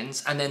Batman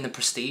Begins, and then The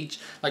Prestige.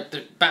 Like,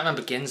 the Batman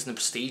Begins and The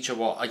Prestige are,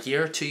 what, a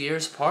year, 2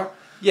 years apart?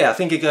 Yeah, I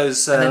think it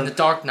goes... and then The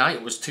Dark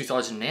Knight was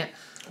 2008.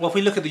 Well, if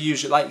we look at the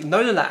usual... Like,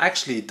 Nolan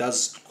actually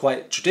does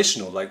quite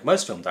traditional, like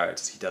most film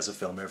directors. He does a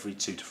film every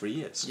 2 to 3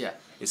 years. Yeah.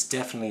 It's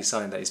definitely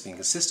something that he's been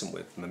consistent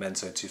with.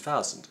 Memento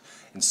 2000,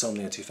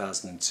 Insomnia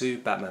 2002,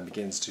 Batman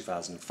Begins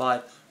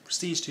 2005,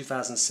 Prestige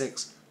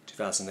 2006,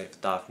 2008 The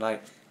Dark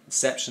Knight,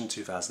 Inception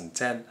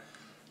 2010,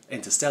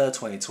 Interstellar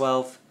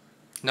 2012.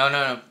 No.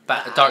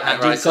 Dark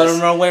Knight Rises. You've got them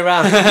the wrong way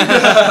around. You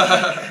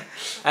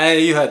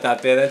heard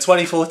that bit. Then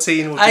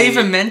 2014 I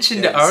even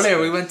mentioned it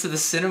earlier. We went to the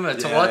cinema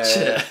to watch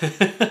it.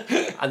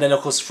 And then, of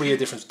course, 3 Year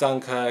Difference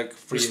Dunkirk.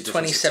 3 Year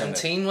Difference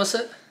 2017, was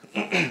it?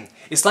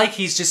 It's like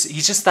he's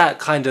just that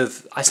kind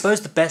of... I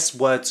suppose the best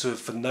word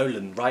for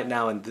Nolan right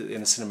now in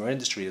the cinema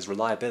industry is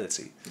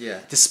reliability.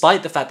 Yeah.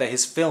 Despite the fact that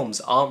his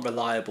films aren't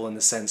reliable in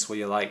the sense where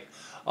you're like,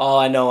 oh,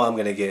 I know what I'm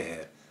going to get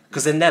here.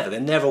 Because they're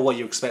never what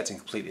you're expecting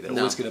completely. They're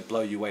always going to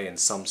blow you away in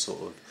some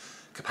sort of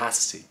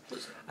capacity.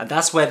 And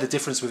that's where the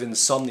difference with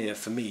Insomnia,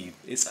 for me,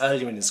 it's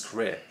earlier in his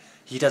career.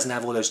 He doesn't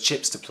have all those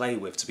chips to play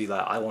with to be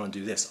like, I want to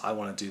do this, I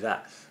want to do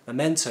that.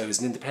 Memento is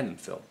an independent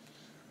film.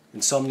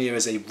 Insomnia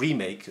is a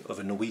remake of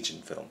a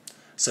Norwegian film.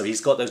 So he's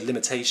got those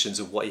limitations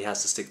of what he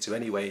has to stick to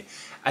anyway.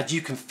 And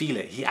you can feel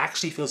it. He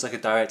actually feels like a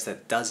director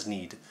that does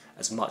need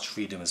as much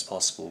freedom as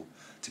possible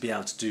to be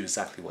able to do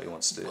exactly what he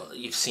wants to do. Well,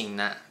 you've seen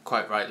that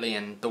quite rightly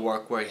in the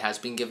work where he has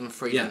been given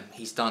freedom. Yeah.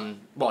 He's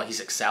done, well,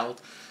 he's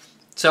excelled.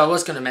 So I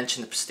was going to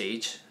mention The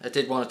Prestige. I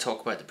did want to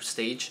talk about The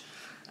Prestige.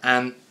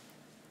 I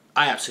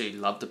absolutely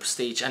love The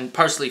Prestige. And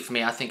personally for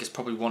me, I think it's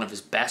probably one of his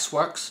best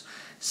works.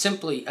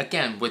 Simply,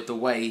 again, with the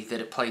way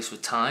that it plays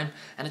with time.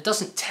 And it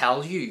doesn't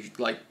tell you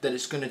like that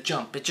it's going to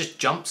jump. It just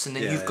jumps and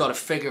then you've got to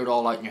figure it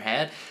all out in your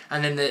head.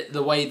 And then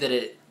the way that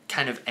it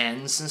kind of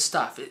ends and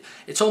stuff.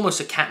 It's almost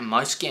a cat and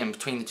mouse game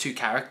between the two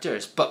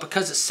characters, but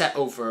because it's set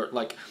over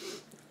like,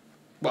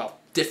 well,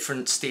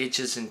 different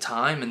stages in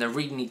time and they're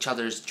reading each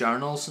other's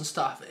journals and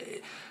stuff,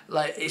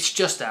 it's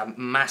just a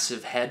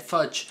massive head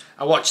fudge.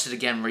 I watched it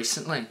again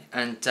recently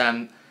and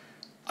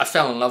I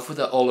fell in love with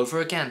it all over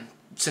again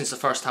since the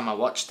first time I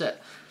watched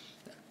it.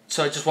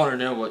 So I just wanted to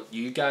know what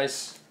you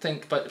guys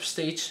think about The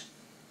Prestige.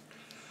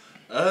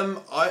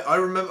 I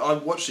remember I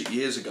watched it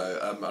years ago,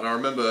 and I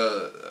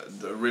remember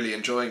really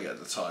enjoying it at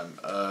the time.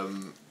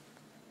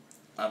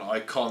 And I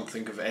can't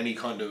think of any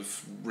kind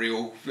of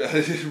real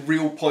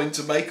point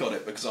to make on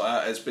it because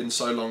it's been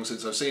so long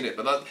since I've seen it.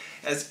 But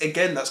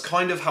that's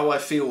kind of how I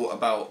feel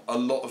about a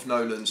lot of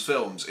Nolan's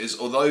films. Is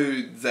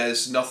although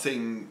there's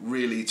nothing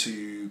really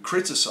to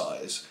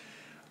criticize,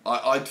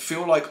 I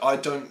feel like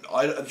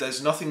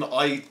there's nothing that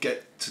I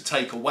get to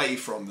take away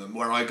from them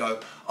where I go,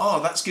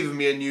 oh, that's given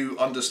me a new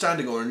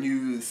understanding or a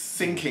new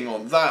thinking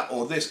on that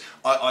or this.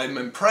 I'm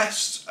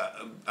impressed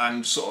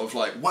and sort of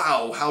like,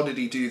 wow, how did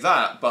he do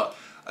that? But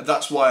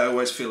that's why I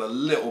always feel a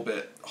little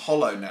bit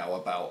hollow now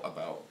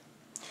about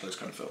those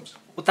kind of films.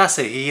 Well, that's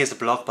it. He is a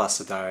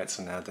blockbuster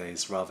director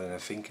nowadays rather than a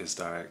thinkers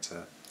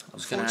director. I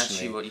was going to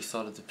ask you what you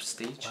thought of The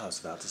Prestige. Well, I was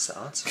about to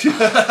answer.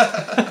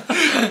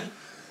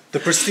 The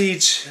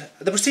Prestige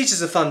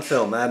is a fun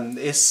film.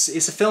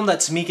 It's a film that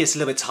to me gets a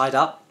little bit tied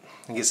up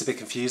and gets a bit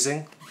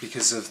confusing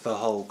because of the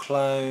whole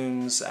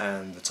clones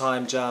and the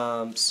time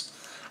jumps.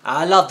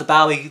 I love the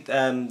Bowie.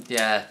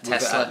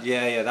 Tesla.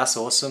 Yeah, that's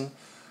awesome.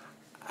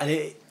 And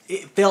it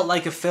felt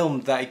like a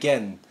film that,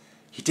 again,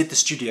 he did the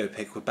studio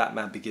pick with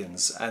Batman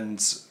Begins.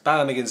 And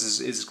Batman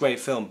Begins is a great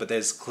film, but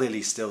there's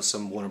clearly still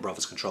some Warner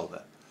Brothers control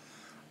there.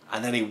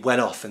 And then he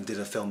went off and did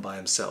a film by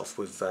himself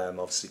with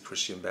obviously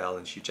Christian Bale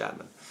and Hugh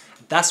Jackman.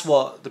 That's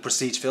what The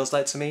Prestige feels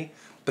like to me.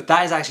 But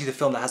that is actually the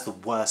film that has the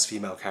worst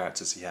female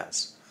characters he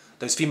has.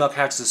 Those female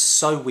characters are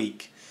so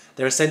weak.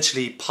 They're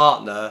essentially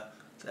partner,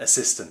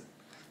 assistant.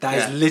 That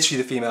is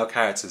literally the female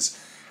characters.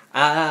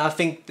 I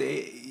think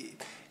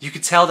you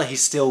could tell that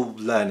he's still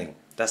learning.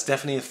 That's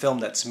definitely a film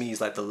that to me is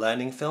like the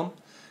learning film.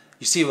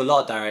 You see with a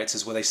lot of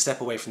directors where they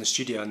step away from the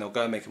studio and they'll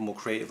go and make a more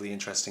creatively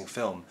interesting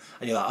film.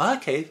 And you're like, oh,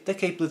 okay, they're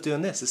capable of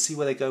doing this. Let's see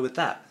where they go with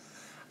that.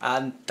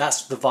 And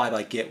that's the vibe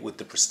I get with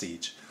The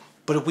Prestige.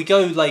 But if we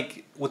go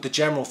like with the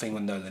general thing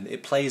with Nolan,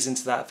 it plays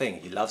into that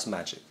thing. He loves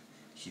magic.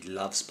 He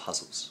loves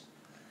puzzles.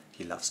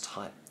 He loves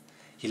time.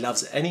 He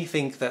loves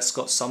anything that's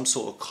got some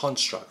sort of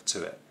construct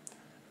to it.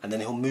 And then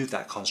he'll move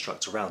that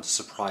construct around to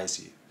surprise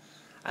you.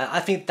 And I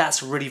think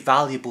that's a really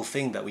valuable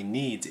thing that we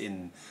need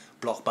in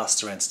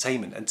blockbuster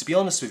entertainment. And to be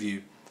honest with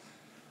you,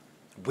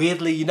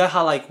 weirdly, you know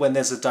how like when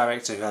there's a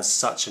director who has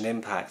such an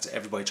impact,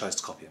 everybody tries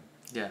to copy him?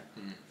 Yeah.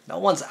 No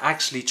one's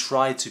actually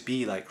tried to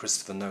be like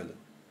Christopher Nolan.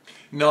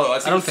 No, I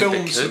think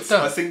films.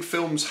 I think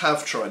films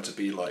have tried to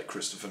be like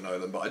Christopher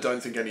Nolan, but I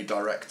don't think any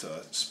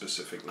director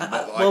specifically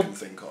that I can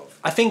think of.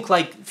 I think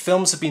like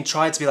films have been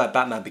tried to be like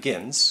Batman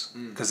Begins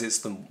because it's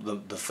the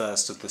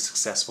first of the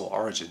successful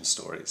origin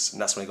stories,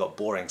 and that's when it got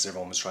boring because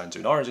everyone was trying to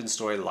do an origin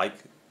story like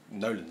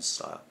Nolan's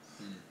style.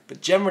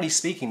 But generally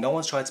speaking, no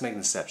one's tried to make an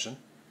Inception.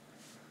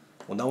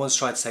 Well, no one's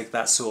tried to take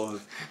that sort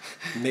of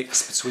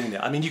mix between it.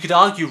 I mean, you could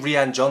argue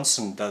Rian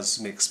Johnson does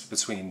mix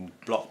between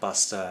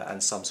blockbuster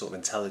and some sort of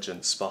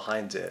intelligence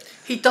behind it.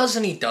 He does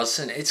and he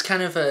doesn't. It's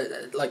kind of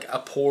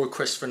a poor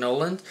Christopher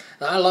Nolan.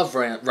 I love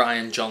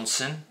Rian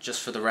Johnson,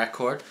 just for the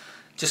record.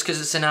 Just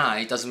because it's an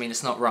I doesn't mean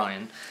it's not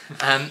Ryan.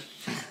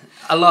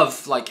 I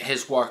love like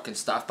his work and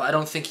stuff, but I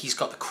don't think he's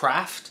got the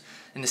craft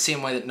in the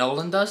same way that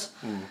Nolan does.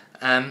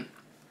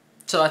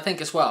 So I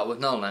think as well with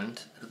Nolan,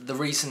 the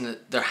reason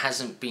that there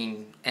hasn't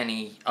been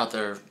any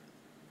other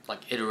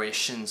like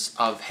iterations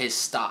of his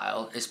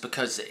style is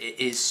because it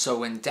is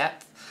so in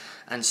depth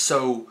and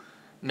so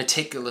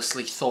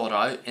meticulously thought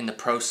out in the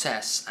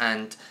process,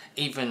 and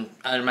even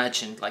I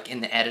imagine like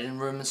in the editing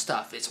room and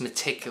stuff, it's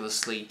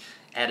meticulously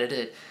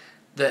edited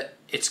that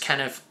it's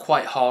kind of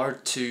quite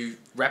hard to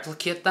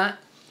replicate that.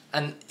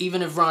 And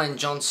even if Rian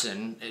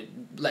Johnson,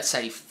 let's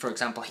say, for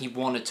example, he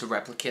wanted to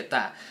replicate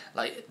that,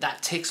 like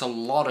that takes a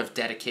lot of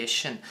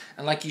dedication.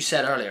 And like you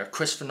said earlier,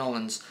 Christopher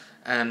Nolan's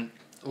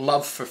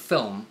love for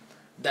film,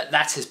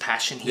 that's his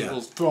passion. He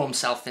will throw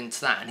himself into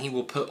that and he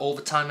will put all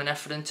the time and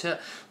effort into it.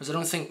 Whereas I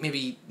don't think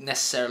maybe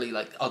necessarily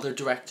like other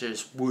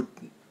directors would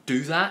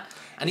do that.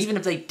 And even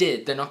if they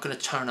did, they're not going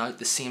to turn out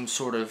the same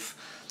sort of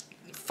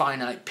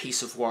finite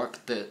piece of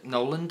work that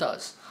Nolan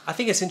does. I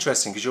think it's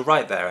interesting because you're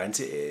right there, and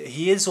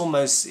he is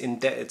almost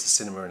indebted to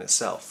cinema in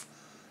itself,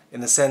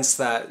 in the sense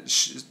that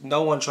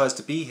no one tries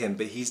to be him,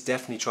 but he's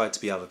definitely tried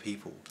to be other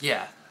people.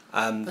 Yeah.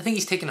 I think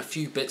he's taken a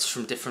few bits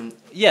from different...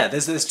 Yeah,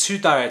 there's two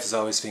directors I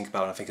always think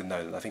about when I think of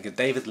Nolan. I think of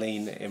David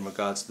Lean in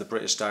regards to the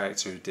British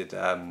director who did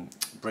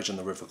Bridge on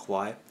the River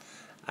Kwai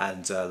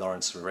and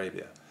Lawrence of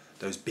Arabia.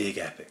 Those big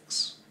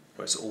epics,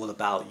 where it's all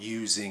about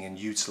using and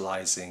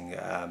utilising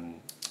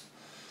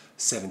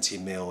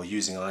 70mm,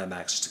 using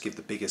IMAX just to give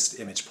the biggest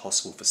image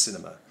possible for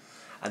cinema.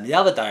 And the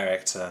other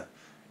director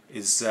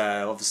is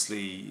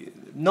obviously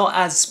not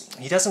as...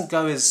 He doesn't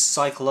go as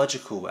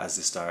psychological as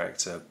this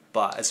director,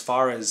 but as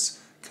far as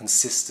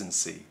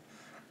consistency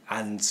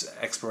and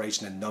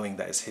exploration and knowing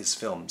that it's his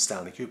film,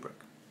 Stanley Kubrick.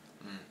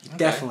 He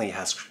definitely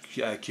has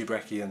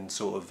Kubrickian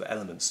sort of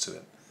elements to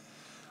it,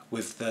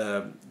 with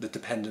the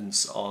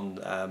dependence on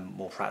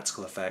more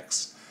practical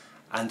effects,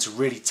 and to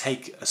really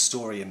take a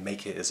story and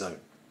make it his own.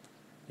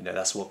 You know,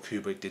 that's what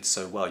Kubrick did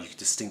so well. You could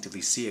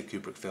distinctively see a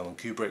Kubrick film, and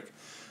Kubrick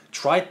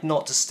tried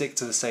not to stick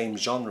to the same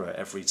genre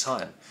every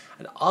time.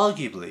 And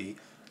arguably,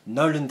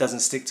 Nolan doesn't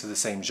stick to the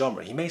same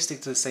genre. He may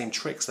stick to the same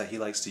tricks that he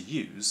likes to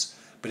use,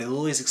 but he'll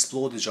always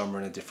explore the genre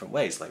in a different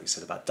ways. Like we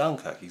said about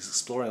Dunkirk, he's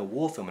exploring a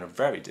war film in a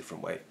very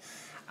different way.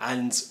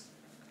 And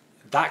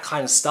that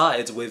kind of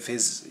started with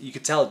his... You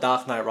could tell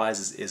Dark Knight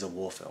Rises is a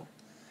war film.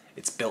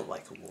 It's built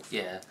like a war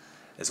film. Yeah.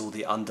 There's all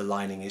the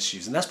underlining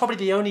issues. And that's probably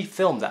the only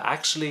film that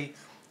actually...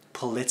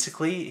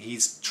 politically,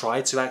 he's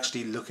tried to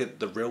actually look at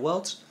the real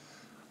world.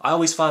 I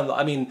always find that,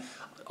 I mean,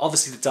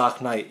 obviously The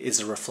Dark Knight is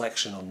a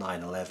reflection on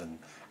 9/11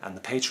 and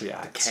the Patriot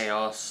Act. The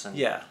chaos. And...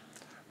 Yeah.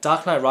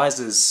 Dark Knight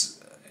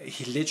Rises,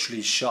 he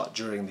literally shot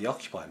during the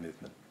Occupy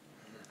movement.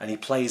 And he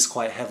plays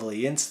quite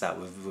heavily into that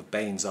with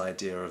Bane's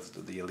idea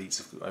of the elites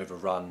have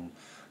overrun,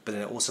 but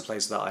then it also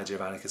plays with that idea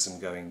of anarchism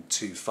going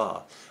too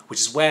far, which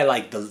is where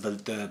like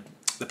the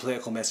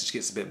political message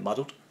gets a bit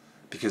muddled,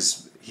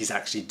 because he's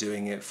actually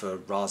doing it for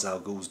Ra's al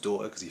Ghul's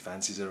daughter because he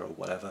fancies her or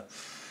whatever.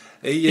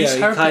 He's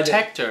her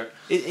protector.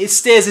 It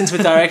steers into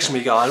a direction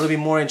where you go, it'll be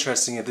more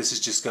interesting if this is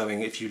just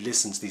going, if you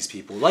listen to these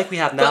people, like we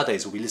have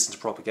nowadays, where we listen to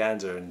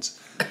propaganda and...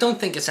 I don't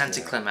think it's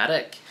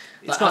anticlimactic.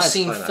 It's I've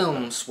seen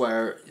films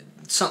where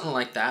something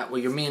like that,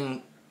 where your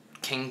main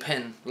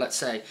kingpin, let's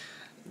say,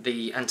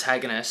 the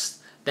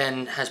antagonist,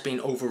 then has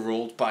been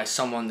overruled by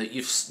someone that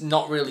you've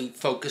not really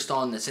focused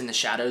on, that's in the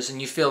shadows,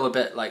 and you feel a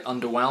bit like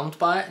underwhelmed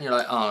by it, and you're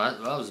like, oh,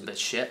 that was a bit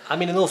shit. I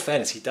mean, in all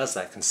fairness, he does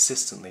that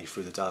consistently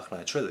through the Dark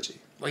Knight trilogy.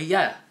 Well,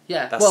 yeah.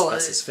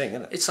 That's his thing,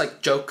 isn't it? It's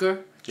like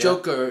Joker. Yeah.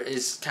 Joker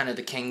is kind of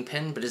the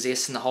kingpin, but his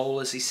ace in the hole,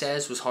 as he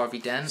says, was Harvey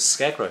Dent.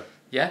 Scarecrow.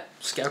 Yeah,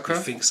 Scarecrow.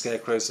 You think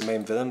Scarecrow's the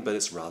main villain, but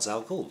it's Ra's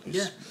al Ghul.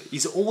 Yeah.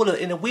 He's all,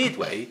 in a weird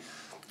way,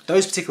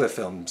 those particular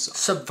films...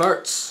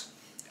 Subverts.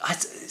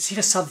 It's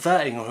either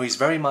subverting or he's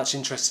very much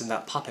interested in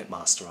that puppet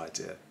master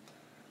idea.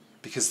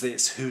 Because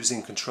it's who's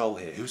in control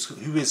here,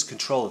 who is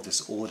control of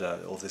this order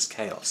or this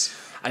chaos.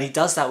 And he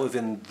does that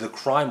within the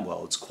crime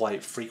worlds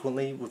quite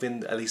frequently,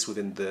 at least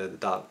within the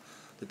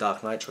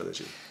Dark Knight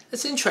trilogy.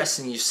 It's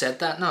interesting you said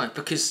that now,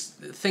 because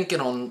thinking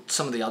on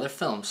some of the other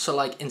films, so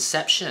like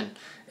Inception,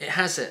 it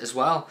has it as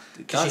well.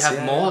 Because you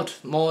have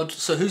Maud,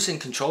 so who's in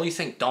control? You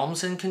think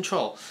Dom's in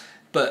control,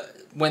 but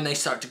when they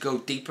start to go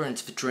deeper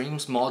into the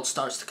dreams, Maud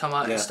starts to come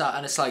out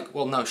and it's like,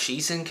 well, no,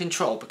 she's in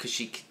control because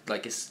she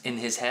like is in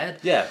his head.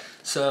 Yeah.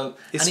 So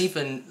and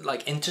even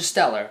like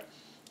Interstellar,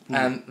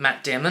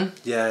 Matt Damon.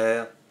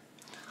 Yeah.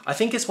 I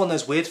think it's one of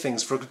those weird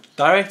things for a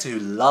director who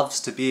loves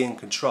to be in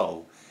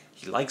control.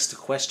 He likes to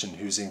question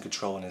who's in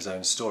control in his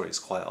own stories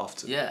quite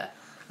often. Yeah.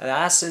 And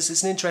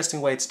it's an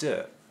interesting way to do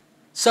it.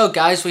 So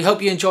guys, we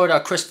hope you enjoyed our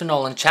Christopher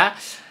Nolan chat.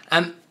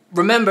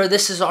 Remember,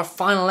 this is our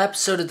final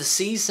episode of the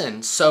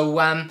season.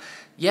 So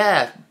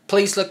yeah,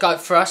 please look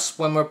out for us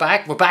when we're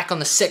back. We're back on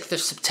the 6th of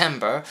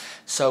September.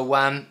 So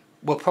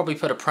we'll probably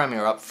put a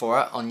premiere up for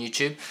it on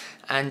YouTube.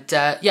 And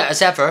yeah,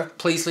 as ever,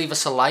 please leave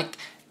us a like.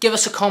 Give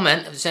us a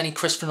comment if there's any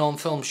Christopher Nolan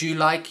films you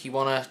like, you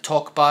want to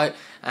talk about,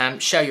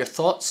 share your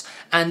thoughts,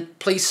 and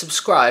please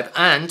subscribe.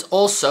 And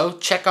also,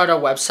 check out our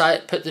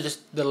website, put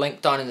the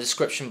link down in the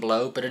description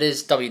below, but it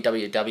is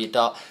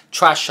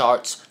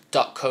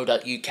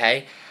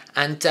www.trasharts.co.uk.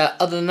 And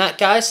other than that,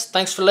 guys,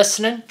 thanks for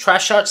listening.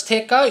 Trasharts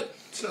take out.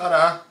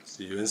 Ta-da.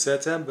 See you in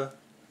September.